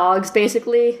dogs,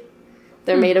 basically.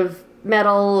 They're made of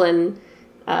metal and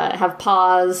have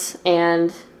paws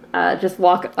and just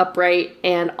walk upright.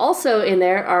 And also in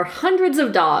there are hundreds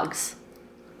of dogs.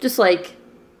 Just like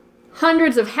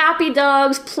hundreds of happy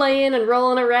dogs playing and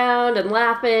rolling around and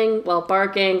laughing while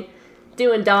barking,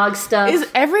 doing dog stuff. Is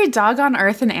every dog on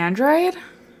Earth an android?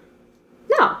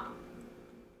 No.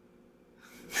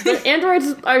 The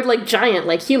androids are like giant,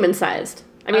 like human-sized.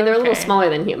 I mean, they're a little Okay. smaller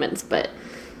than humans, but,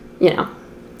 you know.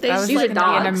 That was These like are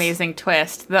gonna be an dogs. amazing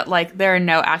twist that like there are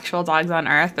no actual dogs on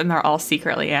Earth and they're all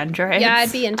secretly androids. Yeah,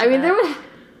 I'd be into I mean, that. there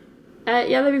would...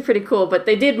 yeah, that'd be pretty cool, but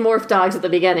they did morph dogs at the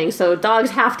beginning, so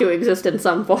dogs have to exist in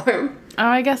some form. Oh,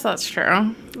 I guess that's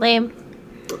true. Lame.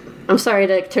 I'm sorry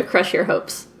to crush your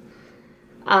hopes.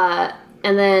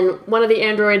 And then one of the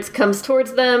androids comes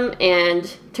towards them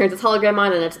and turns its hologram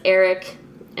on, and it's Eric.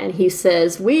 And he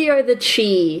says, "We are the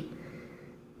Chi,"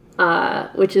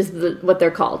 which is what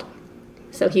they're called.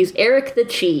 So he's Eric the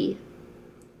Chi.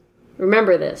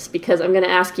 Remember this, because I'm going to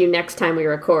ask you next time we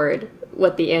record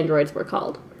what the androids were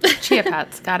called. Chia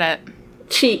pets, got it.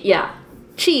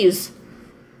 Cheese.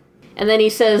 And then he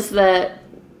says that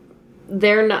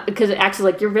they're not, because it acts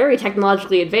like, you're very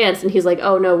technologically advanced, and he's like,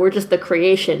 oh no, we're just the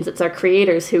creations. It's our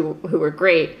creators who are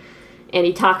great. And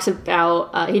he talks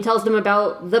about, he tells them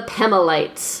about the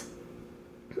Pemalites.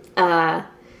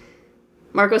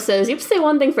 Marco says, you have to say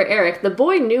one thing for Eric. The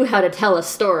boy knew how to tell a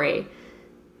story.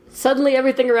 Suddenly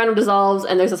everything around him dissolves,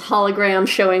 and there's this hologram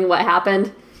showing what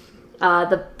happened.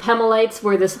 The Pemalites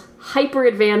were this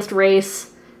hyper-advanced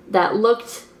race that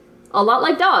looked a lot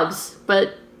like dogs,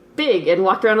 but big and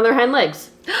walked around on their hind legs.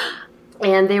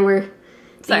 And they were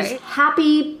these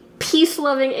happy,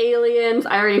 peace-loving aliens.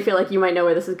 I already feel like you might know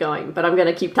where this is going, but I'm going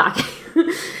to keep talking.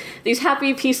 These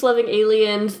happy, peace-loving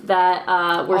aliens that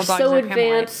were All dogs so are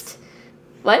advanced.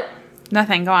 What?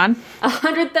 Nothing, go on.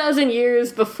 100,000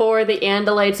 years before the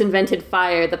Andalites invented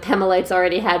fire, the Pemalites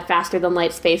already had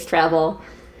faster-than-light space travel.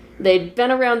 They'd been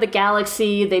around the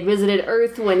galaxy, they'd visited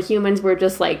Earth when humans were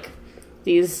just like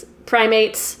these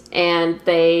primates, and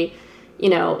they, you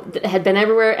know, had been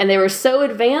everywhere, and they were so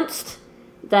advanced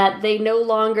that they no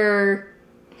longer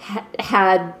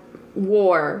had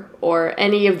war or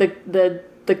any of the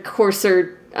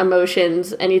coarser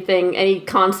emotions, anything, any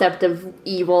concept of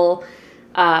evil.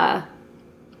 And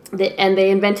they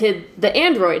invented the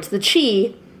androids, the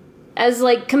Chi, as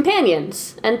like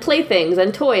companions and playthings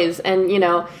and toys, and you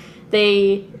know,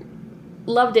 they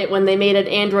loved it when they made an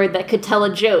android that could tell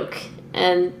a joke,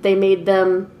 and they made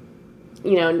them,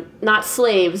 you know, not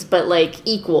slaves but like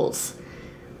equals.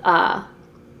 And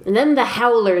then the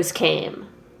Howlers came.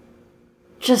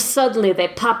 Just suddenly they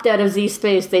popped out of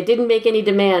Z-space. They didn't make any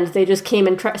demands. They just came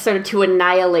and started to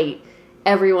annihilate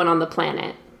everyone on the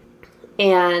planet.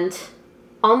 And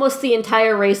almost the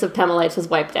entire race of Pemalites was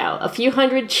wiped out. A few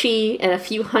hundred Chi and a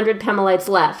few hundred Pemalites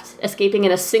left, escaping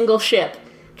in a single ship,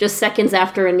 just seconds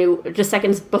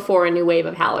before a new wave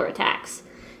of Howler attacks.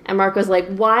 And Mark was like,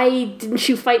 "Why didn't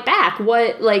you fight back?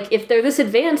 What, like, if they're this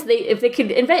advanced, if they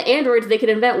could invent androids, they could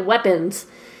invent weapons."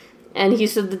 And he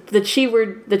said the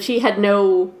Chi had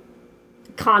no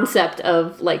concept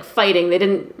of like fighting.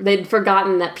 They'd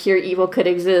forgotten that pure evil could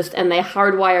exist, and they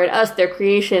hardwired us, their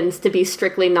creations, to be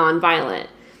strictly non-violent.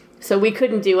 So we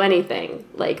couldn't do anything.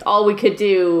 Like, all we could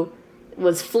do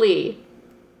was flee.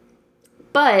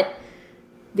 But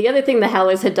the other thing the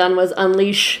Howlers had done was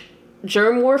unleash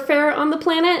germ warfare on the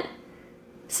planet.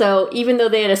 So even though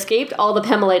they had escaped, all the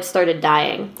Pemalites started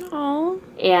dying. Aww.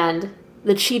 And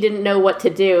the Chi didn't know what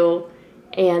to do,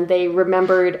 and they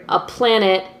remembered a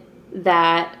planet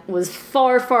that was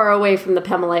far, far away from the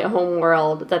Pemalite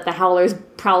homeworld that the Howlers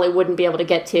probably wouldn't be able to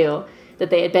get to,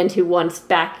 that they had been to once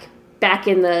back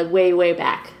in the way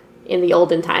back in the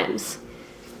olden times.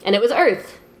 And it was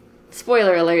Earth.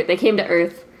 Spoiler alert, they came to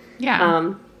Earth.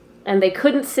 Yeah. And they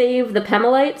couldn't save the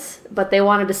Pemalites, but they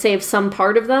wanted to save some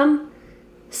part of them.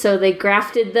 So they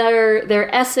grafted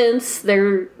their essence,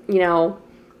 their, you know,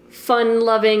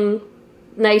 fun-loving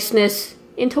niceness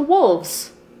into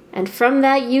wolves. And from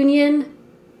that union,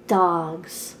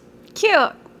 dogs.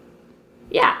 Cute.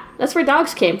 Yeah, that's where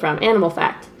dogs came from. Animal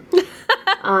fact.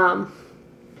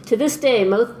 To this day,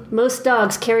 most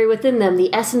dogs carry within them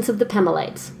the essence of the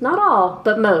Pemalites. Not all,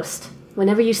 but most.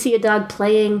 Whenever you see a dog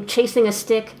playing, chasing a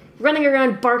stick, running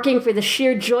around barking for the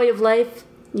sheer joy of life,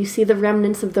 you see the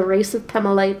remnants of the race of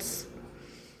Pemalites.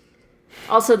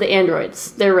 Also the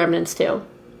androids. They're remnants too.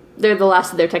 They're the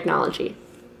last of their technology.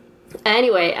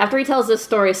 Anyway, after he tells this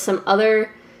story, some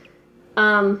other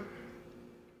androids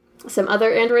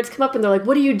come up and they're like,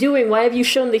 "What are you doing? Why have you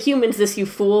shown the humans this, you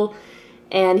fool?"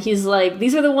 And he's like,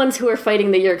 "These are the ones who are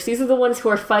fighting the Yeerks. These are the ones who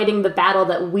are fighting the battle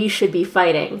that we should be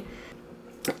fighting."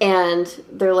 And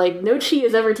they're like, "No Chi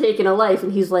has ever taken a life."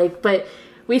 And he's like, "But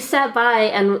we sat by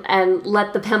and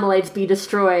let the Pemalites be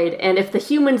destroyed. And if the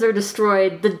humans are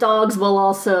destroyed, the dogs will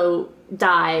also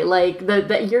die. Like, the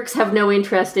Yeerks have no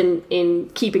interest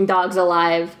in keeping dogs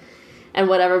alive and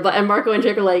whatever." And Marco and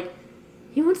Jake are like,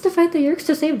 "He wants to fight the Yeerks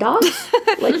to save dogs?"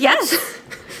 Like, Yes.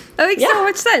 That makes so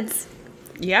much sense.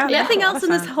 Yeah. Nothing else in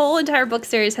this whole entire book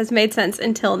series has made sense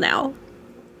until now.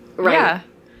 Right. Yeah.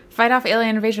 Fight off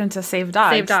alien invasion to save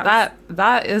dogs. Save dogs.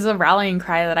 That is a rallying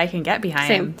cry that I can get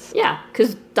behind. Same. Yeah,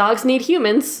 because dogs need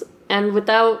humans, and with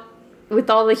all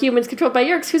the humans controlled by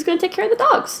Yeerks, who's going to take care of the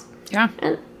dogs? Yeah.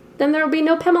 And then there will be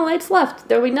no Pemalites left.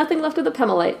 There will be nothing left of the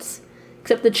Pemalites,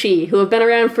 except the Chi, who have been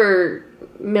around for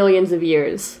millions of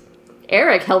years.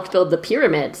 Eric helped build the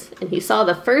pyramids, and he saw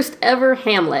the first ever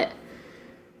Hamlet.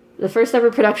 The first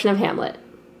ever production of Hamlet.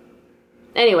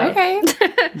 Anyway. Okay.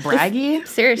 Braggy.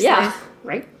 Seriously. Yeah,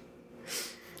 right?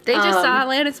 They just saw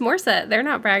Alanis Morissette. They're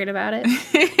not bragging about it.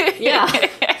 Yeah,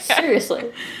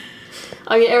 seriously.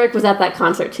 I mean, Eric was at that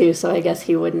concert too, so I guess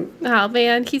he wouldn't. Oh,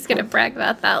 man. He's going to brag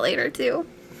about that later, too.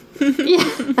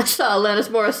 Yeah, I saw Alanis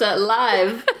Morissette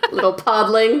live, little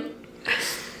podling.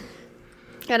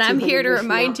 And I'm here to 200 years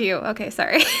remind from you. Okay,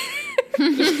 sorry.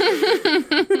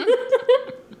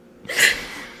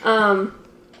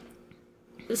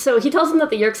 So he tells them that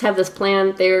the Yeerks have this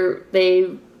plan. They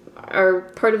are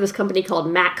part of this company called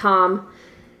MatCom,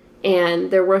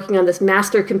 and they're working on this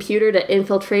master computer to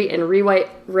infiltrate and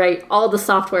rewrite all the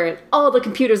software and all the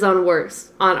computers on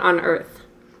Earth.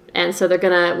 And so they're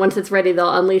gonna, once it's ready,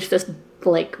 they'll unleash this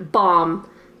like bomb,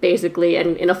 basically,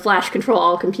 and in a flash control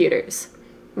all computers,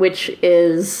 which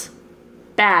is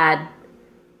bad.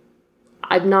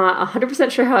 I'm not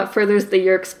 100% sure how it furthers the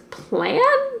Yeerks' plan,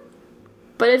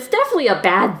 but it's definitely a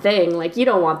bad thing. Like, you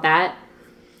don't want that.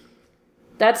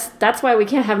 That's why we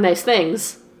can't have nice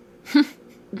things.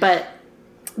 But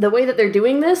the way that they're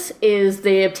doing this is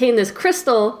they obtain this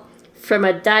crystal from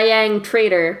a Dayang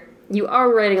trader. You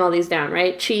are writing all these down,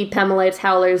 right? Chi, Pemalites,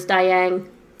 Howlers, Dayang.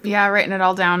 Yeah, writing it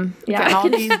all down. Yeah, Getting all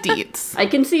these deets. I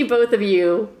can see both of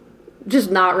you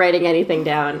just not writing anything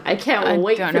down. I can't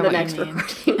wait for the next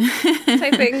recording.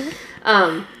 Typing.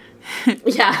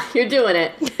 Yeah, you're doing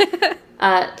it.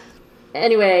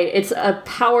 Anyway, it's a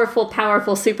powerful,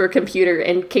 powerful supercomputer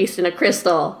encased in a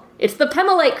crystal. It's the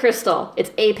Pemalite crystal.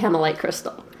 It's a Pemalite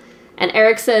crystal. And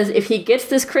Eric says if he gets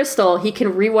this crystal, he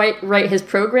can rewrite his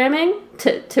programming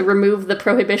to remove the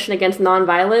prohibition against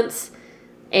nonviolence,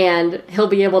 and he'll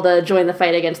be able to join the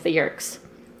fight against the Yeerks.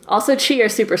 Also, Chi are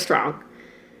super strong.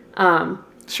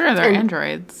 Sure, they're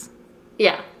androids.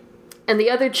 Yeah. And the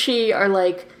other Chi are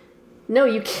like, "No,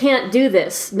 you can't do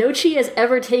this. No Chi has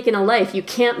ever taken a life. You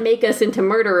can't make us into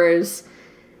murderers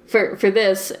for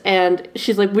this." And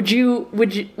she's like, would you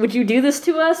do this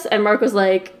to us? And Mark was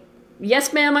like,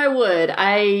 "Yes, ma'am, I would.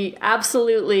 I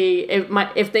absolutely,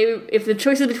 if the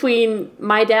choice is between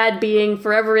my dad being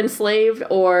forever enslaved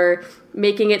or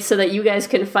making it so that you guys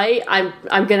can fight,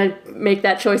 I'm gonna make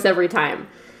that choice every time."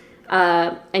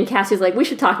 And Cassie's like, "We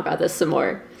should talk about this some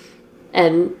more."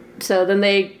 And so then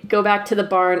they go back to the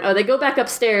barn. Oh, they go back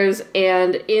upstairs,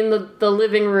 and in the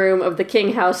living room of the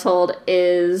King household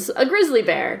is a grizzly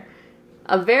bear.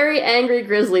 A very angry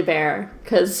grizzly bear,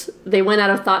 because they went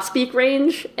out of thought speak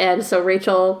range, and so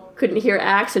Rachel couldn't hear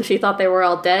Axe, and she thought they were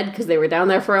all dead because they were down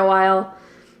there for a while.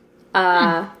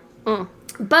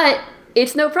 But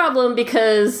it's no problem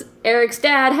because Eric's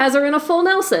dad has her in a full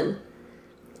Nelson.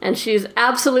 And she's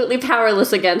absolutely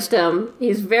powerless against him.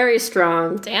 He's very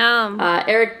strong. Damn.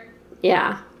 Eric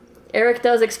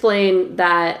does explain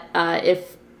that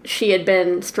if she had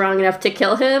been strong enough to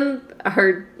kill him,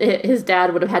 his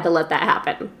dad would have had to let that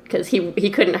happen. Because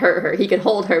he couldn't hurt her. He could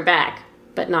hold her back,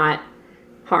 but not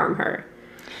harm her.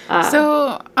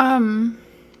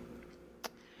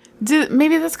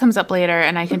 Maybe this comes up later,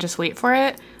 and I can just wait for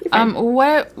it.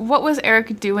 What was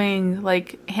Eric doing,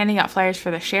 like, handing out flyers for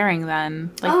the sharing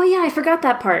then? Like, oh, yeah, I forgot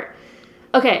that part.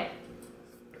 Okay.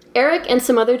 Eric and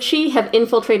some other Chi have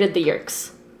infiltrated the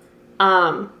Yeerks.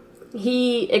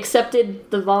 He accepted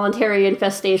the voluntary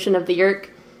infestation of the Yeerk,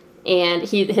 and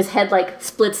his head, like,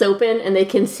 splits open, and they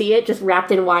can see it just wrapped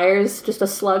in wires, just a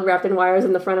slug wrapped in wires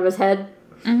in the front of his head.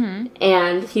 Mm-hmm.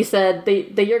 And he said, the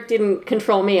Yeerk didn't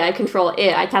control me, I control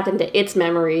it. I tapped into its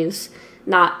memories,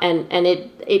 and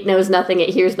it knows nothing, it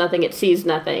hears nothing, it sees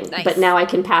nothing. Nice. But now I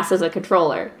can pass as a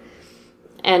controller.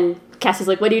 And Cassie's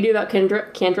like, what do you do about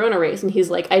Kandrona rays? And he's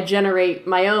like, I generate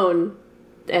my own,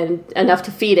 and enough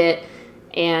to feed it.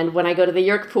 And when I go to the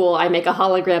Yeerk pool, I make a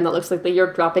hologram that looks like the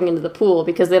Yeerk dropping into the pool,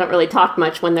 because they don't really talk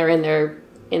much when they're in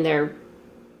their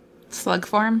slug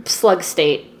form, slug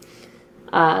state.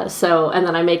 And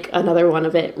then I make another one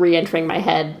of it re-entering my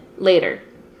head later.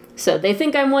 So they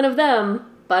think I'm one of them,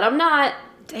 but I'm not.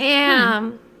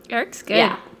 Damn. Eric's good.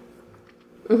 Yeah.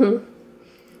 Mm-hmm.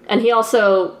 And he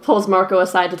also pulls Marco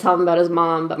aside to tell him about his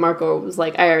mom, but Marco was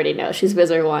like, I already know, she's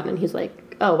Visser 1. And he's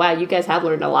like, oh, wow, you guys have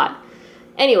learned a lot.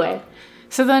 Anyway.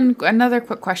 So then another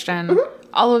quick question. Mm-hmm.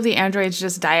 All of the androids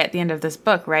just die at the end of this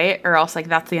book, right? Or else, like,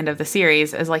 that's the end of the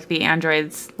series, is, like, the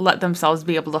androids let themselves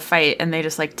be able to fight, and they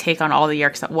just, like, take on all the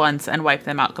Yeerks at once and wipe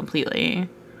them out completely.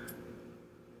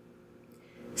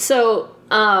 So,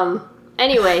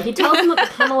 anyway, he tells them that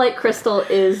the Pemalite crystal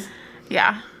is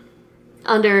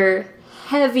under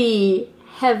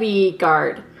heavy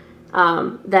guard.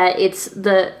 That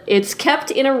it's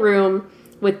kept in a room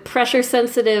with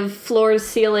pressure-sensitive floors,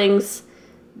 ceilings,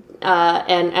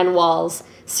 and walls,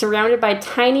 surrounded by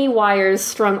tiny wires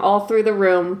strung all through the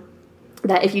room,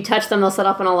 that if you touch them, they'll set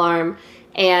off an alarm,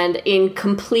 and in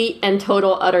complete and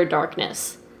total utter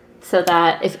darkness. So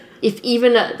that if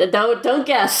even don't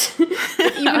guess,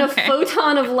 if even a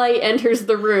photon of light enters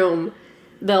the room,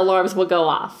 the alarms will go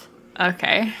off.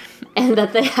 Okay. And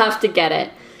that they have to get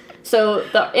it. So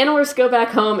the Animorphs go back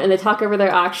home and they talk over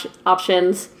their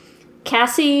options.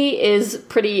 Cassie is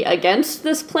pretty against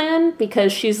this plan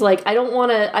because she's like, I don't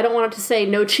want it to say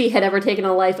no Chi had ever taken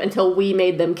a life until we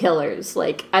made them killers.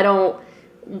 Like,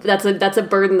 that's a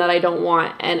burden that I don't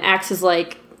want. And Axe is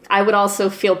like, I would also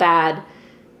feel bad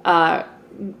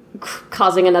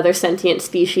causing another sentient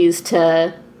species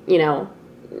to,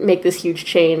 make this huge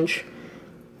change.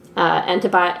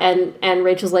 And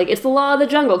Rachel's like, it's the law of the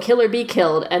jungle, kill or be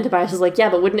killed. And Tobias is like,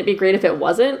 yeah, but wouldn't it be great if it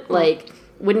wasn't? Like,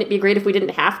 wouldn't it be great if we didn't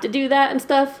have to do that and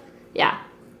stuff? Yeah.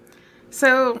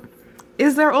 So,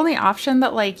 is their only option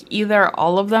that, like, either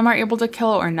all of them are able to kill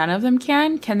or none of them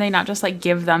can? Can they not just, like,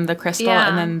 give them the crystal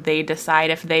and then they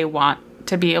decide if they want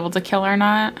to be able to kill or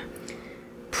not?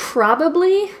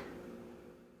 Probably.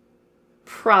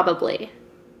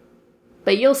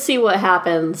 But you'll see what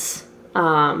happens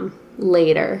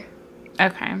later.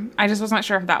 Okay. I just wasn't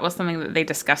sure if that was something that they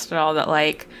discussed at all, that,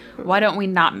 like, why don't we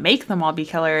not make them all be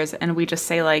killers, and we just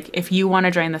say, like, if you want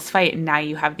to join this fight, now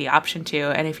you have the option to,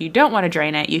 and if you don't want to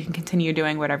join it, you can continue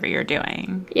doing whatever you're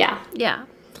doing. Yeah. Yeah.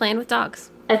 Playing with dogs.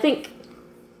 I think...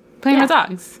 Playing with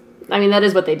dogs. I mean, that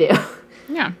is what they do.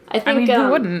 Yeah. I think, who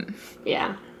wouldn't?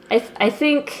 Yeah. I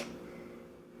think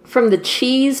from the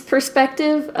Chi's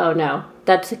perspective... Oh, no.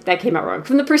 That came out wrong.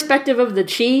 From the perspective of the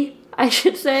Chi, I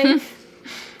should say...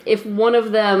 If one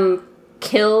of them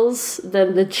kills,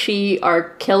 then the Chi are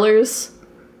killers,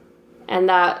 and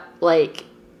that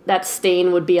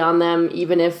stain would be on them,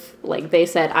 even if, like, they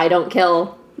said, I don't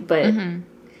kill, but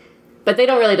they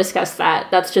don't really discuss that.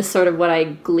 That's just sort of what I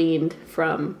gleaned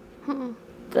from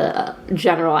the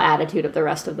general attitude of the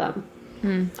rest of them.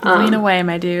 Lean away,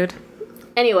 my dude.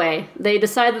 Anyway, they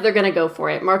decide that they're going to go for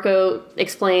it. Marco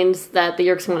explains that the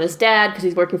Yeerks want his dad because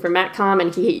he's working for Matcom,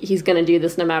 and he's going to do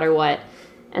this no matter what.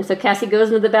 And so Cassie goes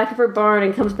into the back of her barn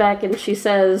and comes back and she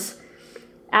says,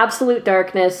 absolute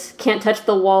darkness, can't touch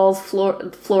the walls,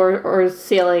 floor or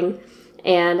ceiling,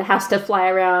 and has to fly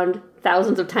around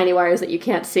thousands of tiny wires that you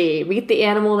can't see. Meet the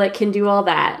animal that can do all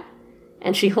that.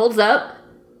 And she holds up.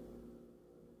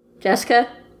 Jessica,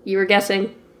 you were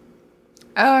guessing.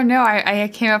 Oh, no, I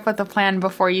came up with the plan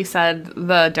before you said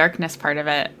the darkness part of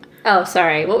it. Oh,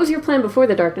 sorry. What was your plan before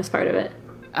the darkness part of it?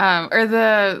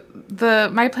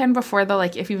 My plan before the,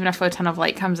 like, if even a photon of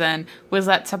light comes in, was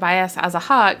that Tobias as a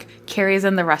hawk carries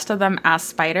in the rest of them as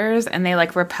spiders, and they,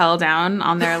 like, rappel down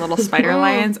on their little spider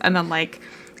lines and then, like,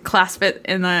 clasp it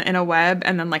in a web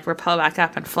and then, like, rappel back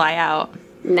up and fly out.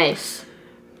 Nice.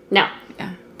 No.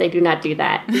 Yeah. They do not do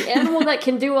that. The animal that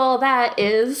can do all that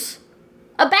is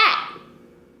a bat.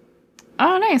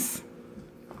 Oh, nice.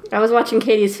 I was watching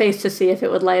Katie's face to see if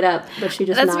it would light up, but she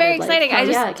just That's nodded, very exciting. Like,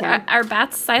 yeah, it can. Are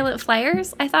bats silent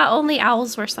flyers? I thought only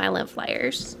owls were silent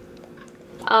flyers.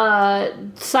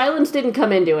 Silence didn't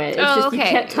come into it. It's just you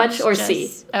can't touch or see.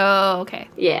 Oh, okay.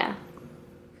 Yeah.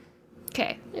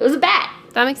 Okay. It was a bat.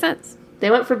 That makes sense.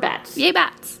 They went for bats. Yay,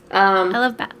 bats. I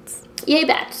love bats. Yay,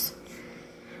 bats.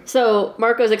 So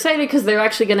Marco's excited because they're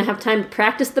actually going to have time to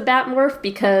practice the bat morph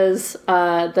because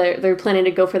they're planning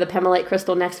to go for the Pemalite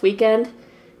crystal next weekend.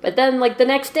 But then, like, the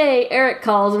next day, Eric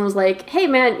calls and was like, hey,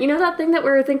 man, you know that thing that we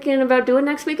were thinking about doing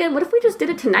next weekend? What if we just did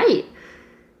it tonight?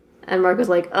 And Marco's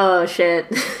like, oh, shit.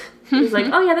 He's like,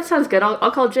 oh, yeah, that sounds good.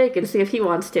 I'll call Jake and see if he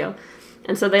wants to.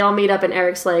 And so they all meet up, and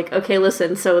Eric's like, okay,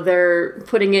 listen, so they're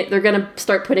going to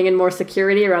start putting in more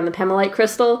security around the Pemalite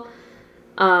crystal.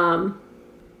 It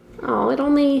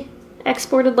only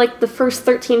exported, like, the first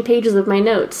 13 pages of my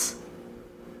notes.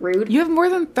 Rude. You have more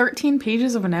than 13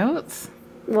 pages of notes?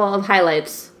 Well, of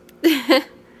highlights.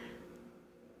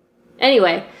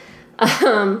 Anyway,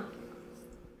 that's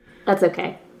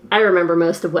okay. I remember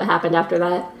most of what happened after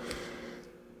that.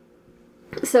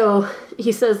 So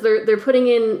he says they're putting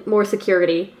in more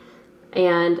security,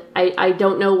 and I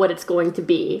don't know what it's going to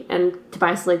be. And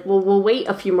Tobias is like, well, we'll wait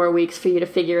a few more weeks for you to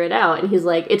figure it out. And he's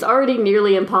like, it's already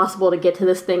nearly impossible to get to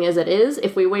this thing as it is.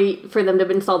 If we wait for them to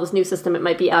install this new system, it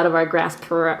might be out of our grasp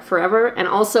forever. And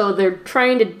also, they're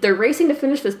racing to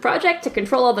finish this project to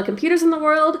control all the computers in the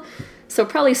world. So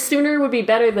probably sooner would be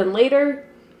better than later.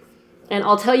 And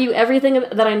I'll tell you everything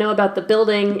that I know about the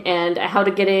building and how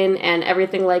to get in and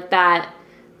everything like that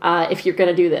if you're going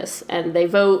to do this. And they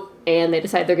vote, and they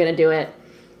decide they're going to do it.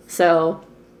 So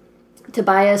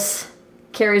Tobias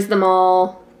carries them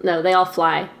all. No, they all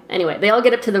fly. Anyway, they all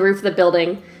get up to the roof of the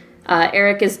building.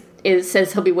 Eric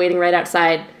says he'll be waiting right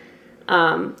outside.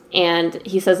 And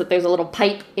he says that there's a little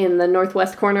pipe in the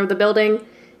northwest corner of the building.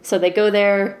 So they go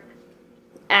there.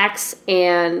 Axe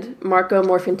and Marco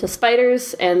morph into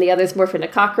spiders, and the others morph into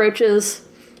cockroaches.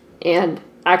 And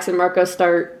Axe and Marco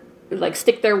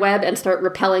stick their web and start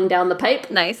rappelling down the pipe.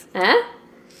 Nice.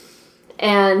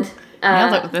 And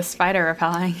nailed it with the spider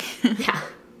repelling. Yeah.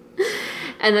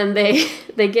 And then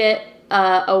they get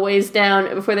a ways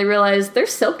down before they realize their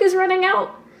silk is running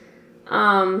out.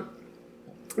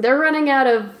 They're running out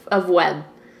of web.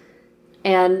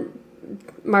 And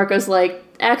Marco's like,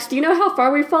 Axe, do you know how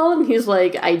far we've fallen? He's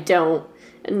like, I don't.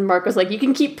 And Marco's like, you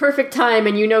can keep perfect time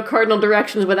and you know cardinal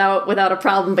directions without a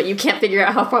problem, but you can't figure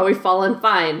out how far we've fallen.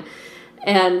 Fine.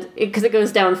 And because it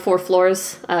goes down 4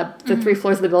 floors, the 3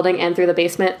 floors of the building and through the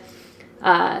basement.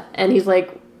 And he's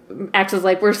like, Axe is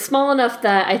like, we're small enough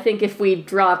that I think if we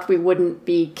dropped, we wouldn't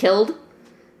be killed.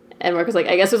 And Marco's like,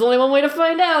 I guess there's only one way to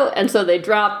find out. And so they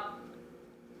drop,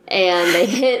 and they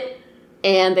hit,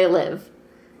 and they live.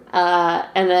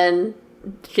 And then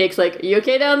Jake's like, are you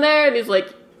okay down there? And he's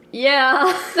like,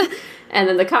 yeah. And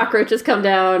then the cockroaches come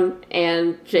down,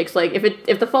 and Jake's like,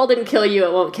 if the fall didn't kill you,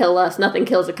 it won't kill us. Nothing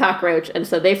kills a cockroach. And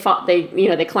so they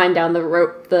climb down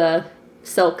the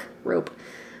silk rope,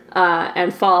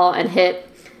 and fall and hit.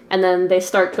 And then they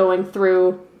start going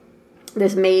through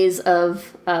this maze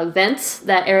of vents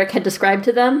that Eric had described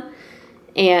to them.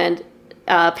 And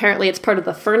apparently it's part of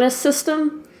the furnace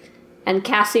system. And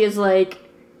Cassie is like,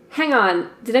 hang on,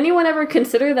 did anyone ever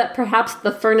consider that perhaps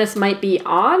the furnace might be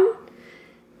on?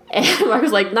 And Mark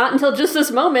was like, not until just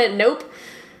this moment, nope.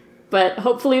 But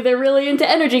hopefully they're really into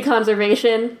energy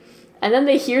conservation. And then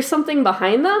they hear something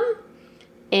behind them,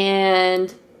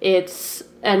 and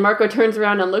Marco turns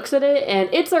around and looks at it, and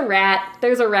it's a rat.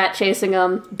 There's a rat chasing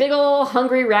them. Big ol'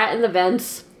 hungry rat in the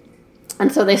vents.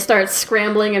 And so they start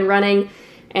scrambling and running,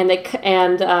 and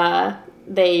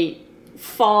they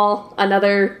fall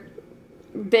another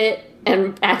bit,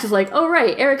 and Axe is like, oh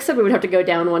right, Eric said we would have to go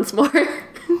down once more.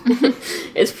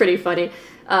 It's pretty funny.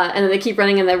 And then they keep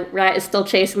running, and the rat is still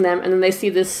chasing them, and then they see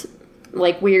this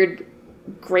like weird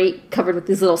grate covered with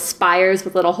these little spires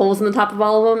with little holes in the top of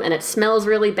all of them, and it smells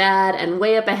really bad, and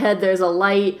way up ahead there's a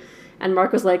light, and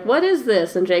Mark was like, what is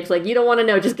this? And Jake's like, you don't want to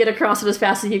know, just get across it as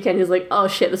fast as you can. He's like, oh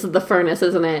shit, this is the furnace,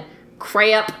 isn't it?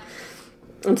 Crap.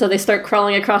 And so they start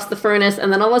crawling across the furnace,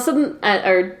 and then all of a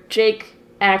sudden, Jake,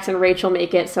 Axe, and Rachel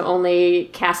make it, so only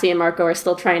Cassie and Marco are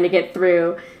still trying to get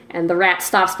through, and the rat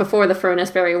stops before the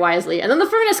furnace very wisely, and then the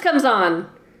furnace comes on!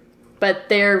 But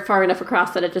they're far enough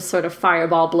across that it just sort of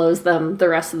fireball blows them the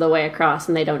rest of the way across,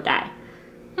 and they don't die.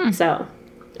 So,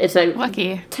 it's a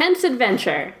lucky tense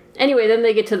adventure. Anyway, then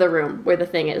they get to the room where the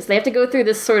thing is. They have to go through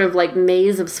this sort of like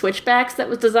maze of switchbacks that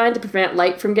was designed to prevent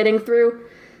light from getting through.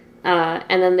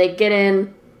 And then they get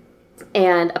in,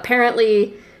 and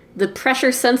apparently the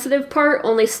pressure-sensitive part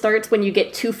only starts when you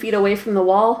get 2 feet away from the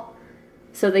wall.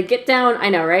 So they get down. I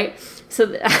know, right?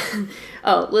 So,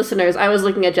 oh, listeners, I was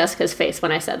looking at Jessica's face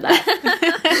when I said that.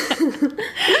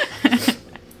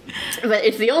 But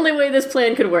it's the only way this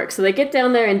plan could work. So they get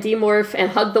down there and demorph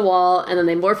and hug the wall, and then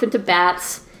they morph into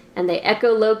bats, and they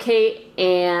echolocate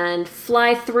and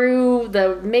fly through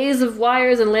the maze of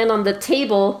wires and land on the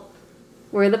table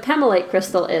where the Pemalite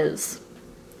crystal is.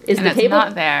 And the it's table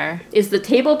not there. Is the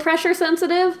table pressure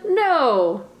sensitive?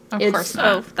 No. Of It's course not.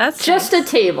 Oh, that's just nice.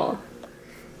 a table.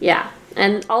 Yeah.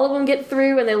 And all of them get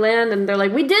through and they land and they're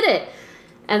like, we did it!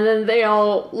 And then they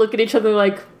all look at each other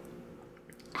like,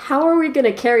 how are we going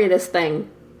to carry this thing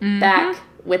back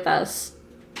with us?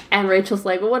 And Rachel's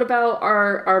like, well, what about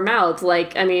our mouths?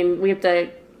 Like, I mean, we have to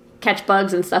catch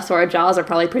bugs and stuff, so our jaws are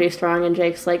probably pretty strong. And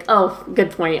Jake's like, oh,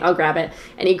 good point, I'll grab it.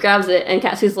 And he grabs it, and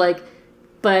Cassie's like,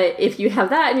 but if you have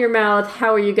that in your mouth,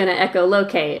 how are you going to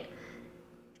echolocate?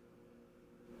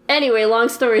 Anyway, long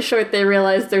story short, they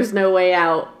realize there's no way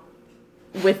out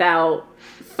without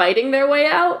fighting their way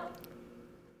out.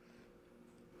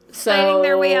 So Fighting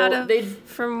their way out of they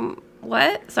from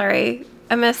what? Sorry,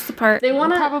 I missed the part. they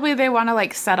want to. Probably they want to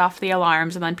like set off the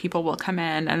alarms and then people will come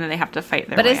in and then they have to fight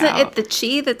their But way isn't out. it the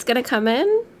chi that's gonna come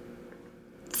in?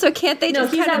 So can't they No,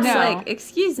 just he's kind of outside. like,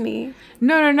 excuse me?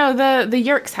 No. The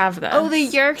Yerks have this. Oh, the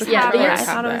Yerks Yeah, have the it. I Yerks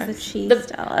thought have it was the chi The-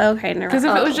 still. Okay, never Because if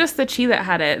mind. it was just the chi that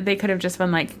had it, they could have just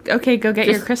been like, okay, go get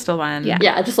your Just- crystal then. Yeah.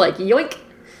 Yeah, just like yoink.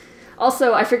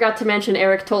 Also, I forgot to mention,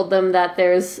 Eric told them that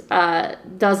there's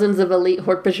dozens of elite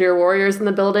Hork-Bajir warriors in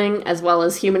the building, as well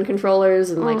as human controllers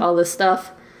and like all this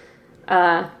stuff.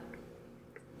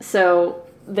 So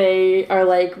they are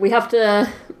like, we have to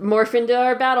morph into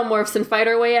our battle morphs and fight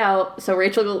our way out. So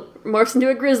Rachel morphs into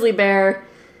a grizzly bear,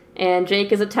 and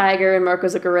Jake is a tiger, and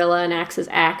Marco's a gorilla, and Axe is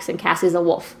Axe, and Cassie's a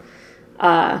wolf.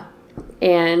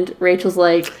 And Rachel's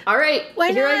like, all right,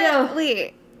 Why here I not? go.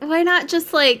 Wait, why not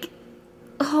just like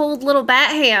hold little bat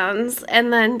hands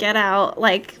and then get out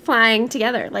like flying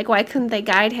together? Like, why couldn't they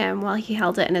guide him while he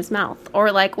held it in his mouth?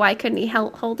 Or like, why couldn't he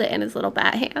hold it in his little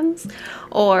bat hands?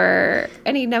 Or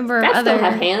any number of Bats other. don't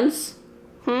have hands.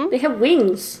 They have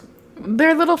wings.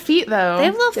 They're little feet though. They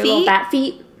have little They're feet, little bat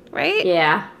feet. right?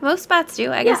 Yeah. Most bats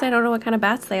do. I guess Yeah. I don't know what kind of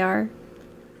bats they are.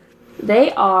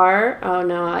 They are. Oh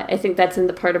no, I think that's in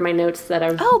the part of my notes that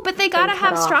are. Oh, but they gotta cut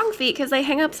have off. strong feet because they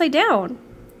hang upside down.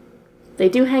 They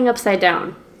do hang upside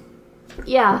down.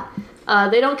 Yeah.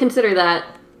 They don't consider that.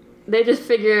 They just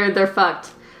figure they're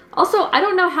fucked. Also, I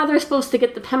don't know how they're supposed to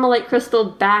get the Pemalite crystal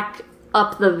back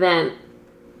up the vent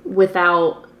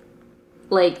without,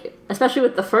 like, especially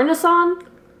with the furnace on.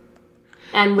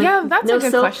 And with Yeah, that's no a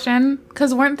good silk. question.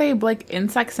 Because weren't they like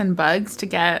insects and bugs to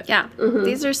get? Yeah,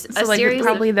 these are a So like series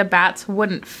probably of. the bats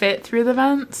wouldn't fit through the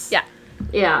vents. Yeah.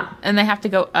 Yeah. And they have to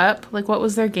go up. Like what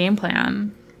was their game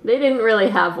plan? They didn't really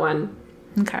have one.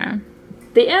 Okay.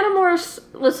 The Animorphs,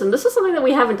 listen, this is something that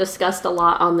we haven't discussed a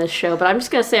lot on this show, but I'm just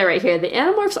going to say it right here. The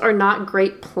Animorphs are not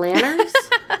great planners.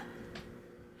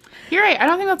 You're right. I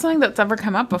don't think that's something that's ever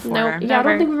come up before. Nope. Yeah, I Never.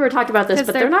 don't think we've ever talked about this, Because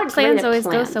but their they're not plans great at always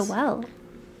plans. go so well.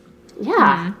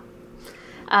 Yeah.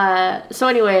 So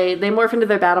anyway, they morph into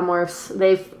their battle morphs.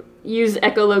 They use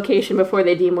echolocation before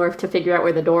they demorph to figure out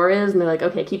where the door is, and they're like,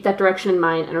 okay, keep that direction in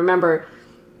mind. And remember,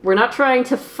 we're not trying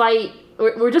to fight.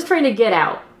 We're just trying to get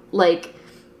out. Like,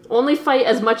 only fight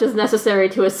as much as necessary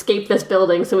to escape this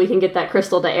building so we can get that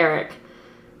crystal to Eric.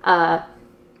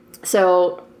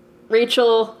 So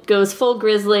Rachel goes full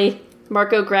grizzly.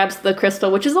 Marco grabs the crystal,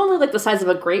 which is only like the size of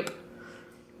a grape.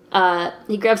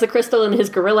 He grabs the crystal in his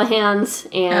gorilla hands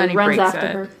and he runs breaks after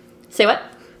it. her. Say what?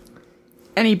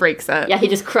 And he breaks it. Yeah, he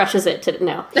just crushes it to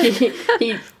no.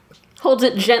 He holds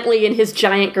it gently in his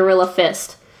giant gorilla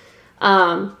fist.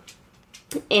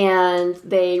 And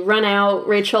they run out.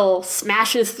 Rachel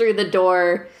smashes through the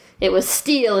door. It was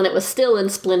steel and it was still in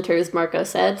splinters, Marco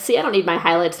said. See, I don't need my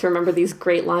highlights to remember these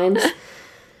great lines.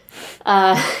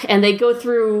 And they go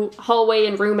through hallway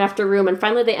and room after room, and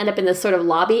finally they end up in this sort of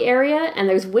lobby area, and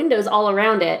there's windows all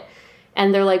around it.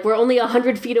 And they're like, we're only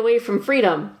 100 feet away from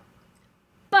freedom.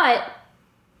 But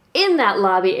in that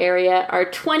lobby area are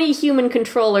 20 human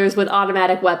controllers with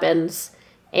automatic weapons,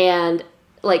 and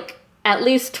like at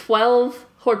least 12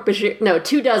 Hork-Bajir, no,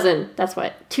 24, that's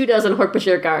what, 24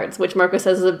 Hork-Bajir guards, which Marco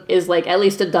says is like at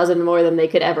least a dozen more than they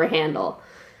could ever handle.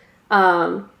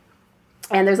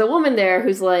 And there's a woman there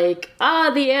who's like,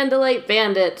 the Andalite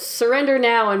bandits, surrender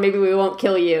now and maybe we won't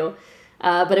kill you.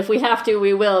 But if we have to,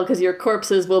 we will, because your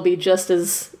corpses will be just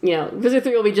as, Visitor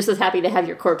 3 will be just as happy to have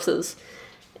your corpses.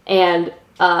 And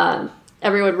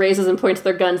everyone raises and points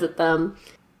their guns at them.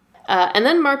 And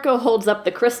then Marco holds up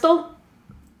the crystal,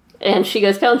 and she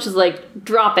goes, she's like,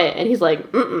 drop it. And he's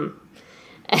like, mm-mm.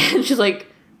 And she's like,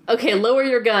 okay, lower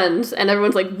your guns. And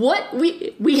everyone's like, what?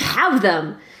 We have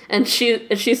them. And she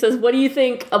says, what do you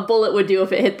think a bullet would do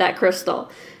if it hit that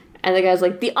crystal? And the guy's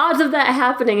like, the odds of that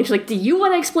happening. And she's like, do you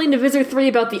want to explain to Visser 3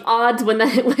 about the odds when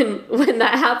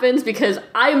that happens? Because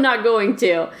I'm not going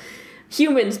to.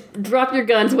 Humans, drop your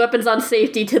guns, weapons on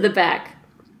safety, to the back.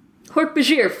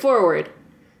 Hork-Bajir, forward.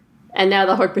 And now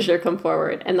the Hork-Bajir come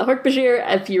forward. And the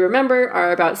Hork-Bajir, if you remember,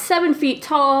 are about 7 feet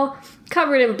tall,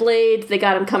 covered in blades. They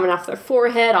got them coming off their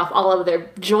forehead, off all of their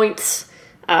joints.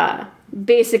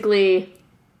 Basically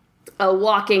a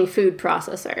walking food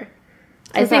processor.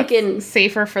 I think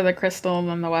safer for the crystal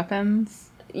than the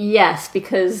weapons? Yes,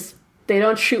 because they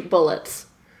don't shoot bullets.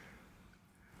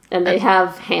 And they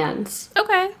have hands.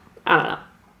 Okay. I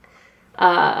don't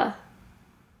know.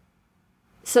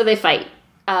 So they fight.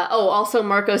 Also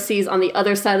Marco sees on the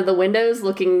other side of the windows,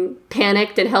 looking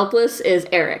panicked and helpless, is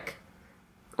Eric.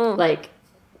 Like,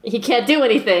 he can't do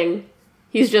anything.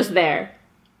 He's just there.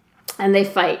 And they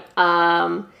fight.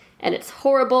 And it's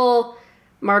horrible.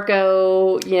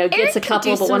 Marco, gets Eric a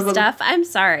couple, but one of them... stuff. I'm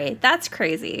sorry. That's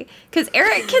crazy. Because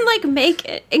Eric can,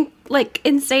 make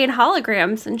insane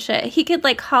holograms and shit. He could,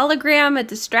 hologram a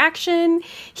distraction.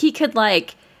 He could,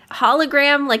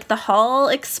 hologram, the hall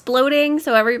exploding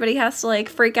so everybody has to,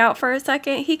 freak out for a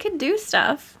second. He could do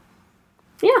stuff.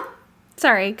 Yeah.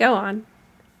 Sorry, go on.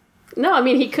 No, I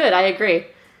mean, he could. I agree.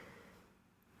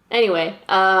 Anyway,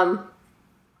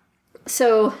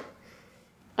 so...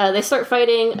 they start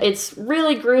fighting. It's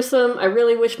really gruesome. I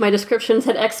really wish my descriptions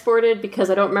had exported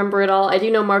because I don't remember it all. I do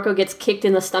know Marco gets kicked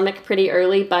in the stomach pretty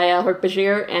early by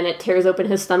Hork-Bajir, and it tears open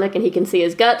his stomach, and he can see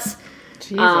his guts.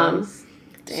 Jesus.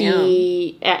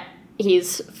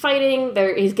 He's fighting.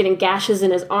 He's getting gashes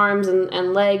in his arms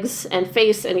and legs and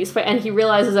face, and he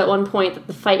realizes at one point that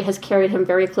the fight has carried him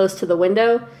very close to the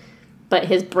window, but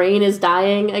his brain is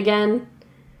dying again.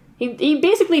 He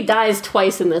basically dies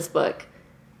twice in this book.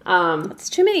 That's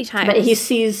too many times. But he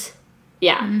sees,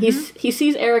 he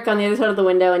sees Eric on the other side of the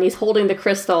window, and he's holding the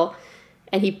crystal,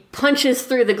 and he punches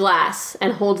through the glass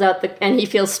and holds out and he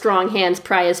feels strong hands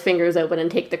pry his fingers open and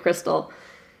take the crystal,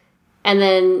 and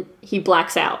then he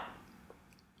blacks out.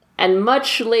 And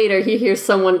much later, he hears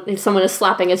someone is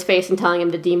slapping his face and telling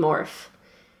him to demorph,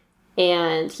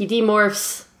 and he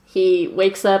demorphs. He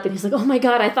wakes up and he's like, "Oh my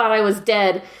god, I thought I was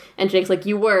dead." And Jake's like,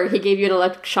 "You were. He gave you an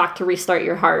electric shock to restart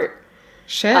your heart."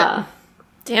 Shit.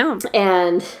 Damn.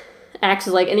 And Axe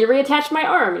is like, and he reattached my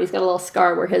arm. And he's got a little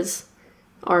scar where his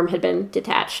arm had been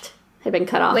detached, had been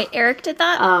cut off. Wait, Eric did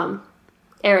that?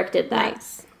 Eric did that.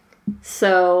 Nice.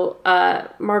 So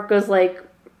Marco's like,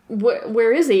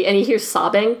 where is he? And he hears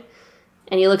sobbing.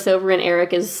 And he looks over and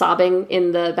Eric is sobbing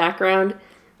in the background.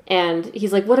 And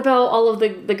he's like, what about all of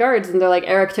the guards? And they're like,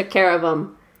 Eric took care of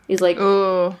them. He's like,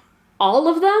 ooh. All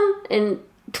of them? And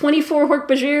 24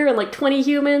 Hork-Bajir and 20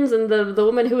 humans and the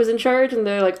woman who was in charge, and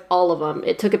they're like, all of them.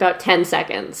 It took about 10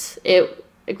 seconds.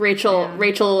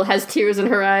 Rachel has tears in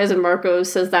her eyes, and Marco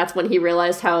says that's when he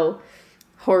realized how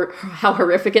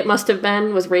horrific it must have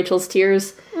been, was Rachel's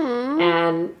tears.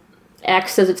 And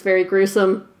Axe says it's very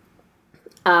gruesome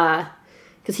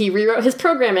because he rewrote his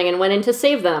programming and went in to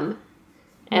save them.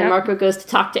 And Marco goes to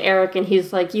talk to Eric, and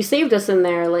he's like, you saved us in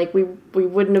there. We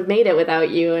wouldn't have made it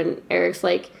without you. And Eric's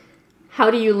like, how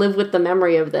do you live with the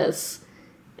memory of this?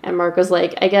 And Marco's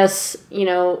like, I guess,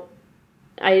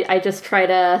 I just try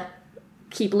to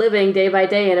keep living day by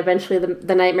day, and eventually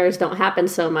the nightmares don't happen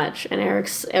so much. And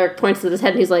Eric points to his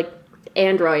head, and he's like,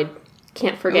 Android,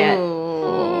 can't forget.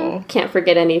 Ooh. Can't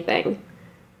forget anything.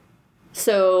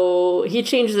 So he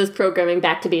changes his programming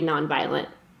back to be nonviolent.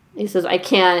 He says, I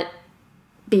can't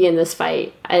be in this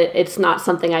fight. It's not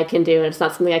something I can do, and it's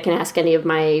not something I can ask any of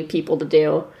my people to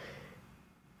do.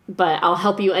 But I'll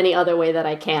help you any other way that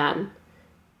I can.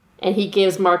 And he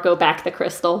gives Marco back the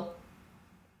crystal.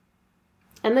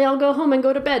 And they all go home and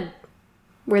go to bed,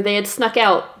 where they had snuck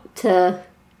out to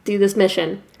do this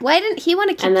mission. Why didn't he want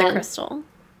to keep the crystal?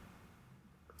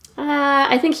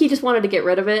 I think he just wanted to get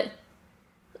rid of it.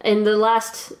 In the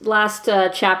last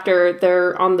chapter,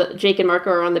 Jake and Marco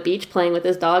are on the beach playing with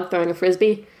his dog, throwing a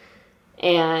frisbee.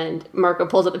 And Marco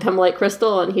pulls out the Pemalite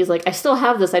crystal, and he's like, I still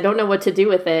have this. I don't know what to do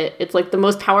with it. It's the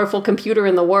most powerful computer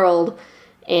in the world.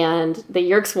 And the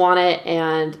Yeerks want it,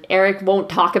 and Eric won't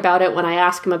talk about it when I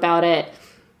ask him about it,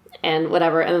 and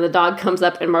whatever. And then the dog comes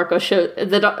up, and Marco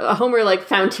Homer,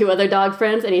 found two other dog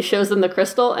friends, and he shows them the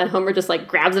crystal, and Homer just,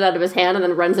 grabs it out of his hand and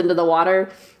then runs into the water,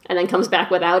 and then comes back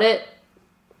without it.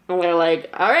 And they're like,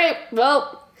 all right,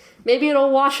 well, maybe it'll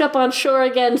wash up on shore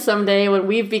again someday when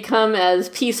we've become as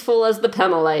peaceful as the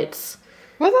Pemalites.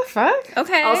 What the fuck?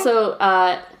 Okay. Also,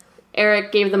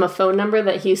 Eric gave them a phone number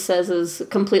that he says is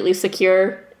completely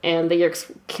secure and the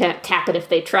Yeerks can't tap it if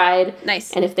they tried.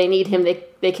 Nice. And if they need him,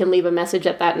 they can leave a message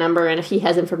at that number, and if he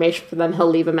has information for them, he'll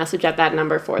leave a message at that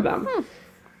number for them.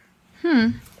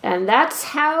 And that's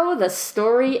how the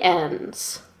story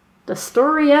ends. The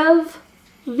story of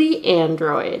the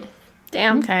android.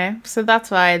 Damn. Okay, so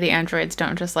that's why the androids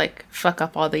don't just, like, fuck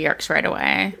up all the Yeerks right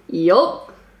away.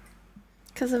 Yup.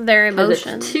 Because of their 'Cause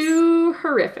emotions. it's too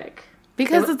horrific.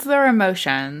 Because it's their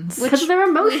emotions. Because of their we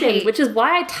emotion, hate. which is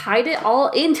why I tied it all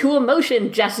into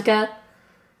emotion, Jessica.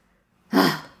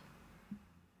 Yeah,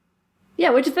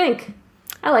 what'd you think?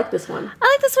 I like this one. I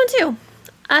like this one too.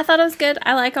 I thought it was good.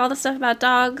 I like all the stuff about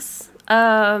dogs.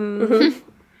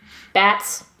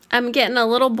 Bats. I'm getting a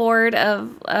little bored of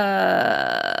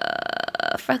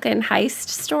fucking heist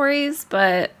stories,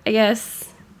 but I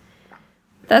guess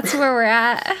that's where we're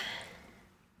at.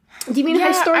 Do you mean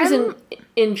Yeah, heist stories I'm-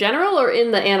 in general or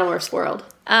in the Animorphs world?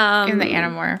 in the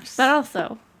Animorphs. But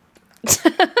also,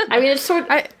 I mean, it's sort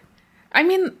of... I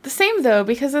mean, the same though,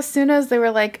 because as soon as they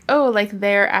were like, oh, like,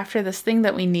 they're after this thing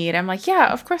that we need, I'm like,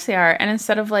 yeah, of course they are. And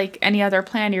instead of, like, any other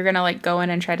plan, you're gonna, like, go in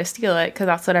and try to steal it, because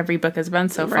that's what every book has been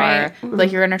so Right. far.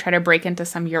 Like, you're gonna try to break into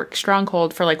some Yeerk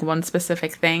stronghold for, like, one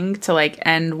specific thing to, like,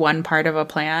 end one part of a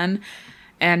plan,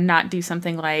 and not do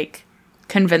something like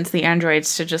convince the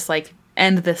androids to just, like,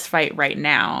 end this fight right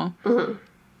now.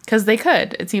 Because they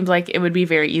could. It seems like it would be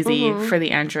very easy for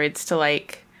the androids to,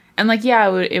 like... And, like, yeah,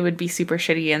 it would be super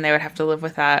shitty and they would have to live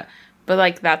with that. But,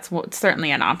 like, that's certainly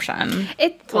an option.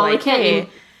 Well, like, hey-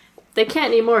 they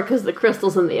can't anymore because the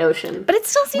crystal's in the ocean. but it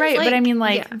still seems Right, like, but I mean,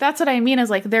 like, yeah. that's what I mean is,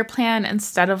 like, their plan,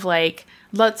 instead of, like,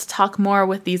 let's talk more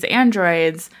with these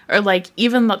androids, or, like,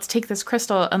 even let's take this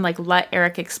crystal and, like, let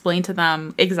Eric explain to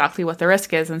them exactly what the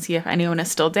risk is and see if anyone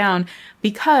is still down.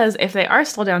 Because if they are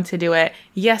still down to do it,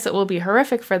 yes, it will be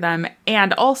horrific for them,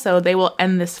 and also they will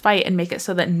end this fight and make it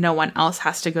so that no one else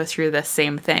has to go through the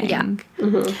same thing. Yeah.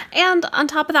 And on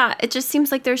top of that, it just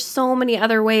seems like there's so many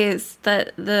other ways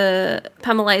that the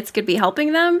Pemalites could be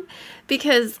helping them,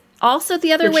 because also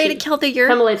the other The way chi- to kill the Yeerk.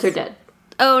 Pemalites are dead.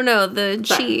 Oh no, the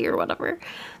Sorry. chi or whatever,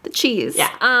 the cheese. Yeah.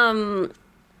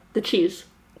 The cheese.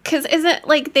 Because isn't,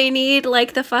 like, they need,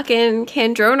 like, the fucking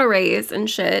Kandrona rays and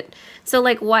shit. So,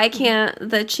 like, why can't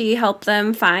the chi help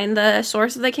them find the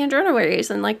source of the Kandrona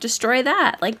rays and, like, destroy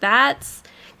that? Like, that's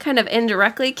kind of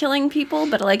indirectly killing people,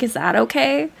 but, like, is that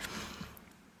okay?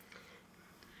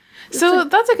 So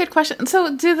that's a good question.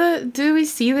 So do we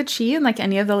see the chi in, like,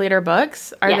 any of the later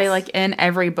books? Are they, Yes. like, in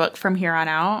every book from here on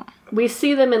out? We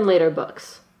see them in later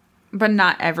books. But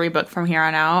not every book from here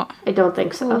on out? I don't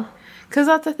think so. Because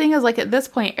that's the thing is, like, at this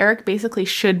point, Eric basically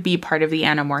should be part of the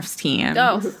Animorphs team.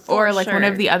 Oh, Or, for like, one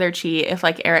sure. of the other chi, if,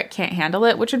 like, Eric can't handle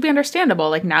it, which would be understandable.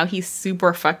 Like, now he's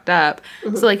super fucked up.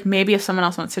 So, like, maybe if someone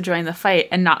else wants to join the fight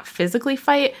and not physically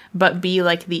fight, but be,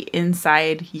 like, the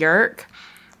inside Yeerk,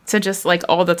 to just, like,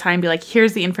 all the time be like,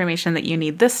 here's the information that you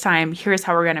need this time. Here's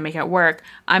how we're going to make it work.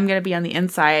 I'm going to be on the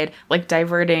inside, like,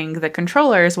 diverting the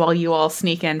controllers while you all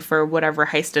sneak in for whatever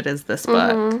heist it is this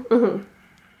book.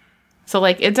 So,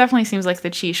 like, it definitely seems like the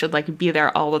chi should, like, be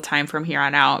there all the time from here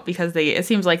on out, because it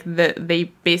seems like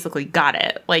they basically got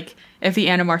it. Like, if the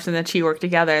Animorphs and the chi work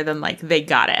together, then, like, they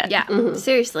got it. Yeah,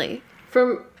 seriously.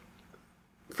 From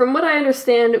what I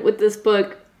understand with this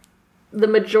book, the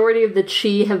majority of the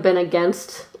chi have been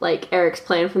against, like, Eric's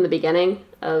plan from the beginning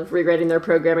of rewriting their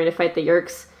programming to fight the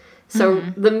Yeerks. So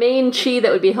the main chi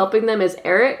that would be helping them is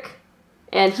Eric,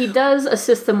 and he does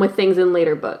assist them with things in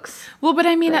later books. Well, but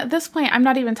I mean, at this point, I'm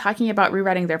not even talking about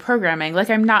rewriting their programming. Like,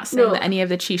 I'm not saying No. that any of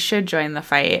the chi should join the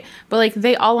fight. But, like,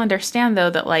 they all understand, though,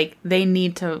 that, like, they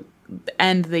need to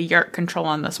end the Yeerk control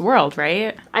on this world,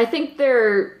 right? I think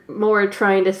they're more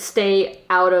trying to stay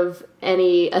out of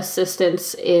any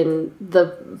assistance in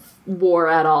the war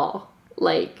at all.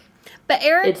 Like, But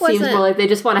Eric it seems wasn't. more like they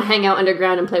just want to hang out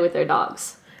underground and play with their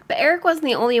dogs. But Eric wasn't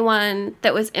the only one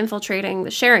that was infiltrating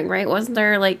the sharing, right? Wasn't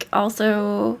there, like,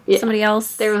 also Yeah. somebody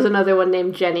else? There was another one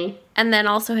named Jenny. And then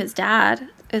also his dad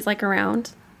is, like,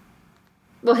 around.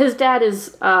 Well, his dad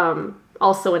is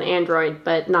also an android,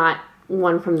 but not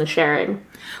one from the sharing.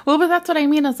 Well, but that's what I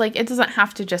mean is, like, it doesn't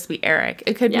have to just be Eric.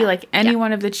 It could be, Yeah. like, any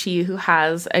one of the chi who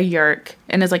has a Yeerk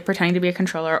and is, like, pretending to be a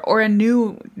controller, or a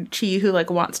new chi who, like,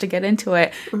 wants to get into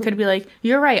it. Could be like,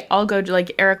 you're right, I'll go,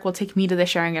 like, Eric will take me to the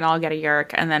sharing and I'll get a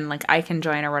Yeerk, and then, like, I can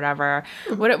join or whatever.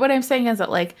 What I'm saying is that,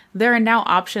 like, there are now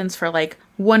options for, like,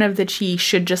 one of the chi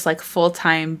should just, like,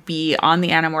 full-time be on the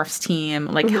Animorphs team,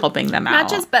 like, helping them out. Not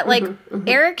just, but, like,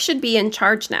 Eric should be in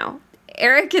charge now.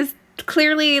 Eric is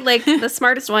clearly, like, the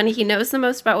smartest one. He knows the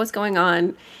most about what's going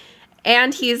on.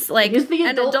 And he's like He's the an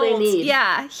adult they need.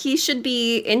 Yeah, he should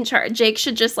be in charge. Jake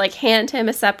should just like hand him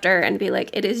a scepter and be like,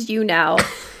 "It is you now.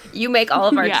 You make all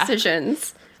of our Yeah.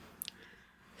 decisions."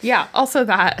 Yeah, also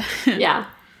that. Yeah.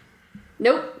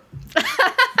 Nope.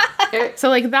 So,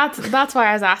 like, that's why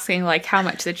I was asking, like, how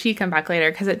much did she come back later?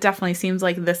 Because it definitely seems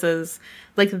like this is,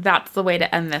 like, that's the way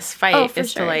to end this fight, Oh, for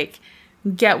is sure. to, like,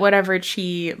 get whatever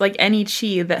chi, like, any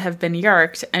chi that have been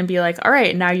yarked and be like, all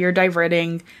right, now you're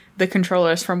diverting the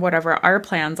controllers from whatever our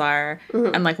plans are,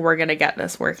 and, like, we're gonna get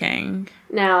this working.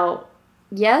 Now,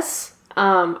 yes,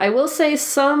 I will say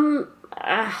some.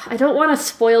 I don't want to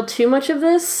spoil too much of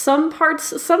this. Some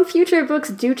future books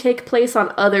do take place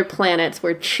on other planets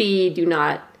where chi do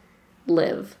not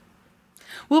live.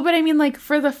 Well, but I mean, like,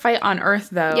 for the fight on Earth,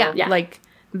 though, Yeah. like,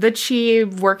 the chi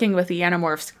working with the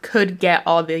Animorphs could get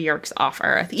all the Yerks off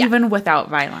Earth, even without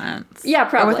violence. Yeah,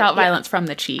 probably. Or without Yeah. violence from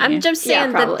the chi. I'm just Yeah,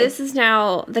 saying that probably. this is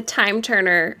now the time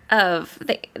turner of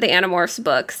the Animorphs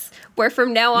books, where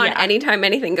from now on, Yeah. anytime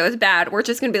anything goes bad, we're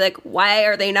just going to be like, why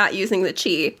are they not using the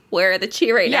chi? Where are the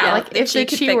chi right yeah, now? like, if the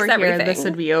could chi fix were here, everything. this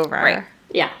would be over. Right.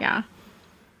 Yeah. Yeah.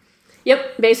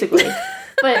 Yep, basically.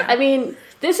 But, I mean,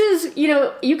 this is,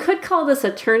 you could call this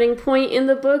a turning point in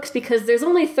the books because there's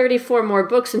only 34 more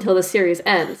books until the series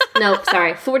ends. No,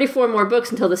 sorry, 44 more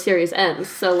books until the series ends.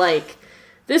 So, like,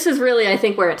 this is really, I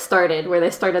think, where it started, where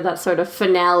they started that sort of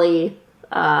finale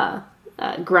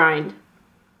grind.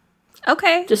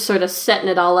 Okay. Just sort of setting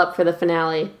it all up for the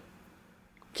finale.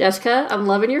 Jessica, I'm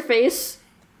loving your face.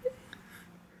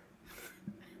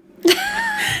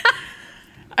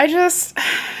 I just.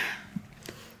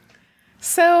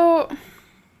 So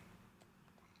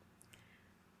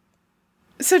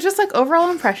just like overall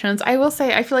impressions, I will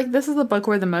say I feel like this is the book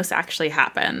where the most actually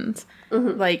happened.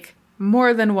 Like,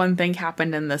 more than one thing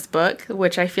happened in this book,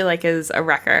 which I feel like is a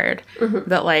record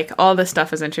that, like, all this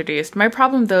stuff is introduced. My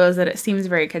problem, though, is that it seems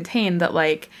very contained, that,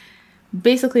 like,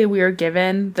 basically we are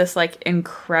given this, like,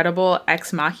 incredible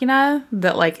ex machina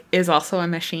that, like, is also a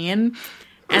machine.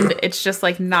 And it's just,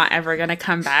 like, not ever going to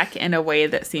come back in a way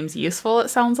that seems useful, it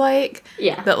sounds like.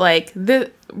 Yeah. That, like,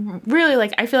 really,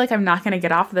 like, I feel like I'm not going to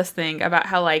get off this thing about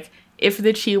how, like, if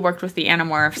the chi worked with the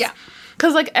Animorphs. Yeah.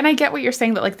 Because, like, and I get what you're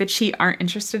saying that, like, the chi aren't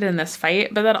interested in this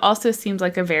fight, but that also seems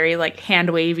like a very, like,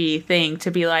 hand-wavy thing to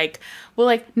be like, well,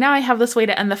 like, now I have this way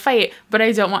to end the fight, but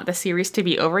I don't want the series to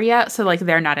be over yet, so, like,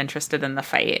 they're not interested in the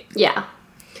fight. Yeah.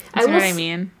 You know what I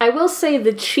mean? I will say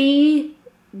the chi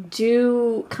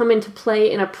do come into play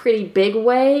in a pretty big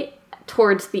way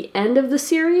towards the end of the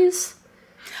series.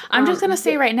 I'm just going to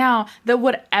say right now that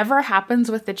whatever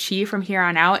happens with the chi from here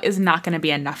on out is not going to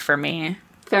be enough for me.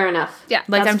 Fair enough. Yeah.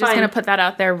 Like, That's I'm just fine. going to put that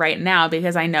out there right now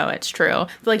because I know it's true.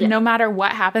 Like, no matter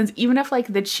what happens, even if, like,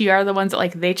 the chi are the ones that,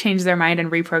 like, they change their mind and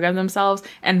reprogram themselves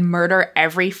and murder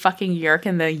every fucking Yerk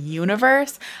in the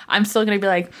universe, I'm still going to be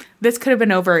like, this could have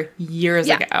been over years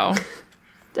Yeah. ago.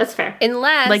 That's fair.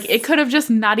 Unless, Like, it could have just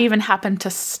not even happened to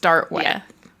start with. Yeah.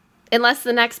 unless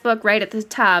the next book right at the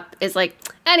top is like,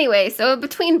 anyway, so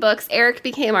between books, Eric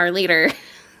became our leader.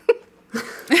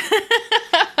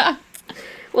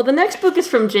 Well, the next book is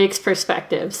from Jake's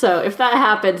perspective, so if that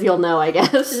happens, you'll know, I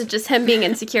guess. Is it just him being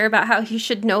insecure about how he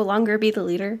should no longer be the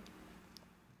leader?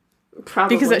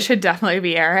 Probably. Because it should definitely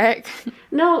be Eric.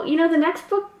 No, the next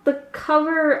book, the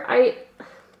cover, I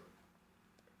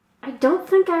don't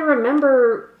think I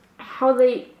remember how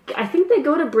they... I think they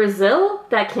go to Brazil?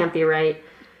 That can't be right.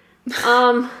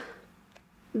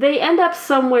 They end up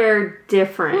somewhere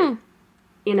different.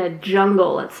 In a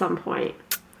jungle at some point.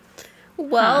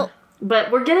 Well,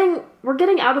 But we're getting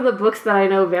out of the books that I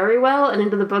know very well and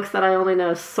into the books that I only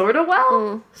know sort of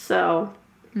well. So...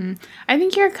 I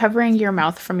think you're covering your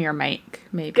mouth from your mic,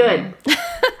 maybe. Good.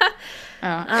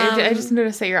 I just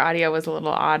noticed that your audio was a little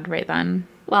odd right then.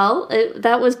 Well,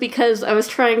 that was because I was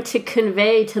trying to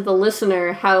convey to the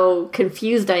listener how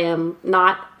confused I am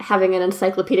not having an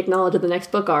encyclopedic knowledge of the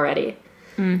next book already.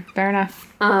 Fair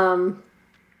enough.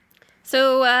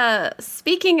 so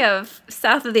speaking of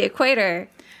south of the equator,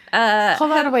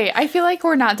 Hold on, wait. I feel like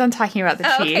we're not done talking about the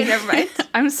chi. okay, never mind.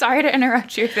 I'm sorry to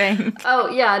interrupt your thing. Oh,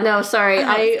 yeah, no, sorry.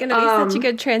 It's going to be such a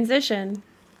good transition.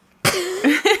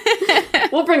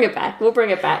 We'll bring it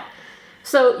back.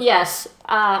 So, yes,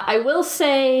 I will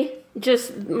say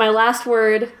just my last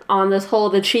word on this whole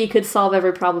the chi could solve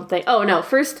every problem thing. Oh, no,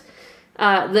 first,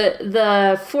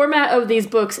 the format of these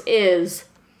books is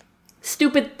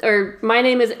my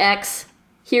name is X,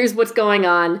 here's what's going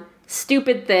on,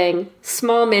 stupid thing,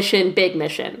 small mission, big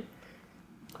mission.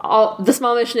 The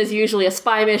small mission is usually a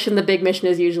spy mission, the big mission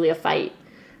is usually a fight.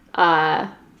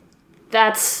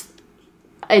 It's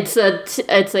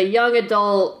a young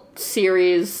adult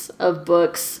series of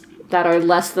books that are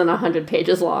less than 100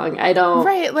 pages long. I don't...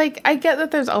 Right, like, I get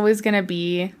that there's always going to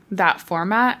be that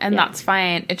format, and Yeah. that's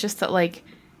fine. It's just that, like,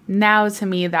 now to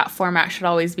me, that format should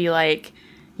always be like,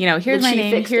 you know, here's The my Chi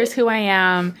name, fixed here's it. who I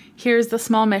am, here's the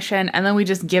small mission, and then we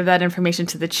just give that information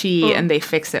to the Chi, and they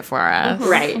fix it for us.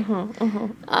 Right.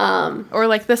 Or,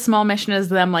 like, the small mission is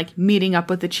them, like, meeting up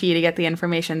with the Chi to get the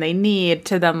information they need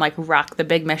to then, like, rock the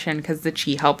big mission because the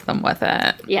Chi helped them with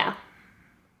it. Yeah.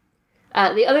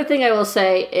 The other thing I will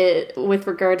say with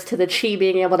regards to the Chi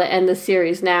being able to end the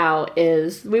series now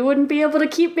is we wouldn't be able to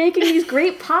keep making these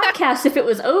great podcasts if it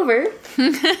was over.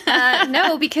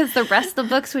 No, because the rest of the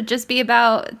books would just be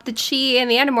about the Chi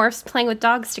and the Animorphs playing with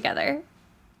dogs together.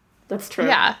 That's true.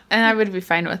 Yeah, and I would be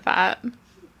fine with that.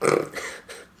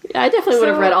 Yeah, I definitely would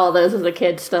have read all those as a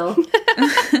kid still.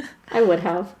 I would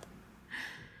have.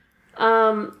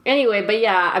 Anyway, but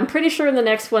yeah, I'm pretty sure in the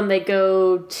next one they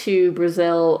go to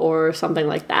Brazil or something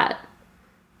like that.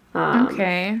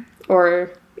 Okay.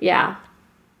 Or, yeah.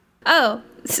 Oh,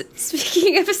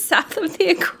 speaking of south of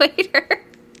the equator.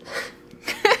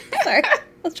 Sorry,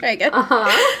 let's try again.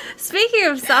 Speaking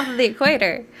of south of the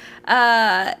equator,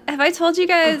 have I told you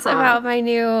guys about my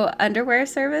new underwear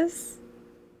service?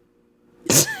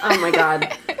 Oh my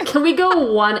god. Can we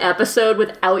go one episode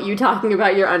without you talking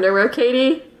about your underwear,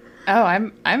 Katie? Oh,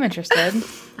 I'm interested.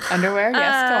 Underwear?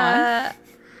 Yes, go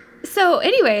on. So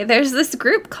anyway, there's this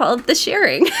group called The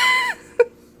Sharing.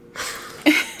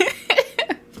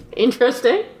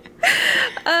 Interesting.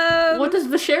 What does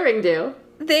the sharing do?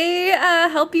 They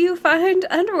help you find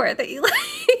underwear that you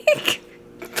like.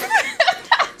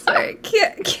 Sorry,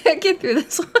 can't get through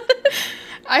this one.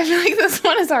 I feel like this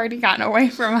one has already gotten away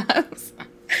from us.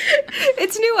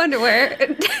 It's new underwear.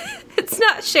 It's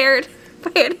not shared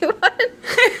by anyone.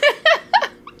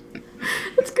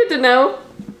 It's good to know.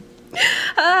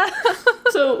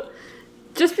 So,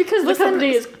 just because the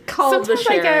company is called The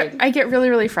Sometimes Sharing... I get really,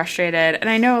 really frustrated, and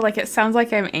I know, like, it sounds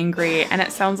like I'm angry, and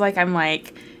it sounds like I'm,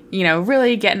 like, you know,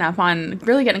 really getting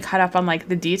caught up on, like,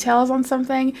 the details on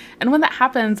something, and when that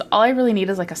happens, all I really need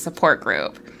is, like, a support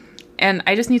group. And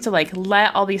I just need to, like,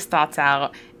 let all these thoughts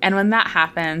out. And when that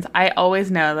happens, I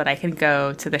always know that I can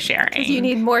go to The Sharing. You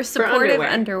need more supportive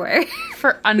underwear. underwear.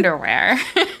 For underwear.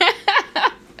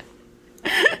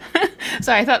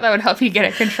 So I thought that would help you get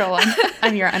a control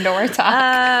on your underwear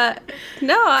talk.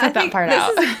 No, I Cut that think part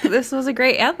out. this was a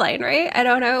great ad line, right? I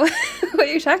don't know what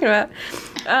you're talking about.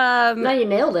 No, you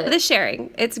nailed it. The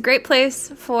Sharing. It's a great place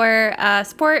for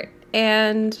sport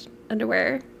and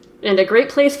underwear. And a great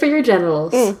place for your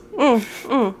genitals.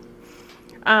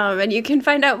 And you can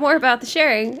find out more about The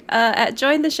Sharing at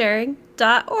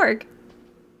jointhesharing.org.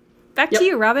 Back to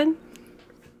you, Robin.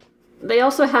 They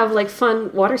also have, like,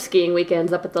 fun water skiing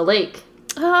weekends up at the lake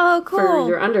Oh, cool. for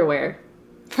your underwear.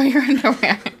 For your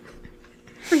underwear.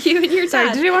 For you and your Sorry,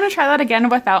 dad. did you want to try that again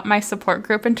without my support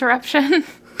group interruption?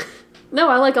 No,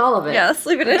 I like all of it. Yeah, let's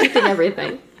leave it in. Keeping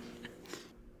everything.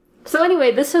 So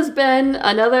anyway, this has been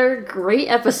another great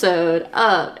episode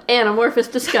of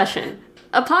Anamorphous Discussion,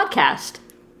 a podcast.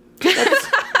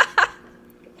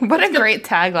 What a great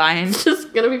tagline. It's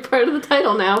just going to be part of the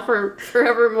title now for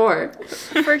forevermore.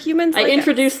 For humans I like us.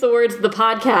 introduced the words the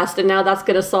podcast, and now that's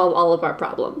going to solve all of our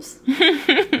problems.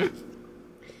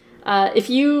 If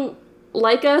you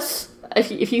like us,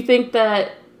 if you think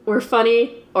that we're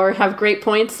funny or have great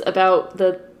points about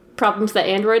the problems that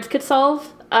androids could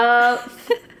solve,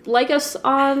 like us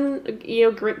on,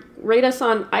 rate us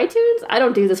on iTunes. I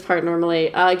don't do this part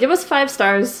normally. Give us 5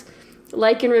 stars,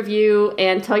 like and review,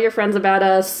 and tell your friends about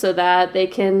us so that they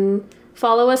can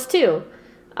follow us too.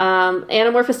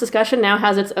 Anamorphous Discussion now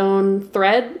has its own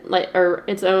thread, or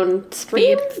its own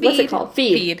stream. What's it called?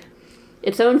 Feed.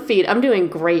 Its own feed. I'm doing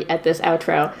great at this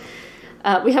outro.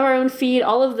 We have our own feed.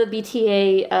 All of the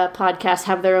BTA podcasts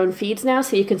have their own feeds now,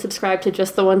 so you can subscribe to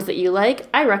just the ones that you like.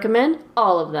 I recommend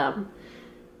all of them.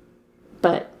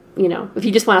 But, if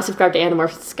you just want to subscribe to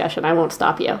Anamorphous Discussion, I won't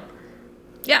stop you.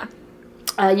 Yeah.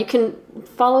 You can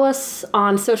follow us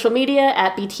on social media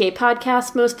at BTA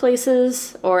Podcast most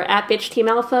places, or at Bitch Team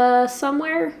Alpha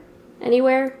somewhere,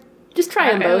 anywhere. Just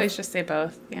try them I both. always just say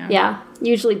both. Yeah. Yeah,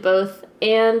 usually both.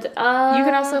 And You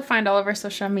can also find all of our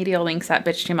social media links at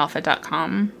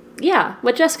bitchteamalpha.com. yeah,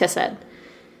 what Jessica said.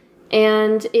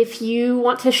 And if you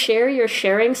want to share your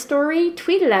sharing story,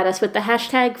 tweet it at us with the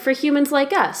hashtag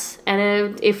 #ForHumansLikeUs.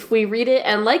 And if we read it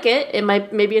and like it,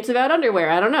 maybe it's about underwear.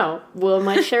 I don't know. We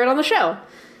might share it on the show.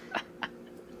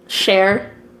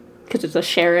 Share, because it's a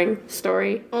sharing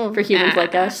story for humans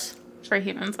like us. For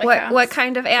humans like us. What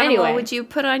kind of animal Anyway. would you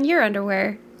put on your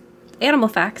underwear? Animal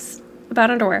facts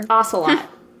about underwear. Ocelot.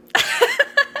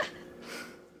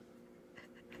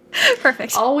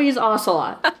 Perfect. Always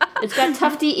Ocelot. It's got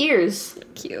tufty ears.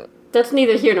 Cute. That's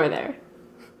neither here nor there.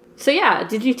 So yeah,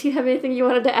 did you two have anything you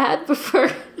wanted to add before?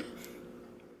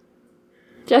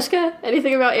 Jessica,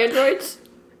 anything about androids?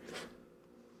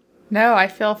 No, I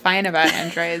feel fine about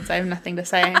androids. I have nothing to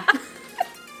say.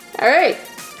 All right.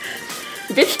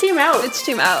 Bitch team out. Bitch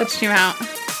team out. Bitch team out.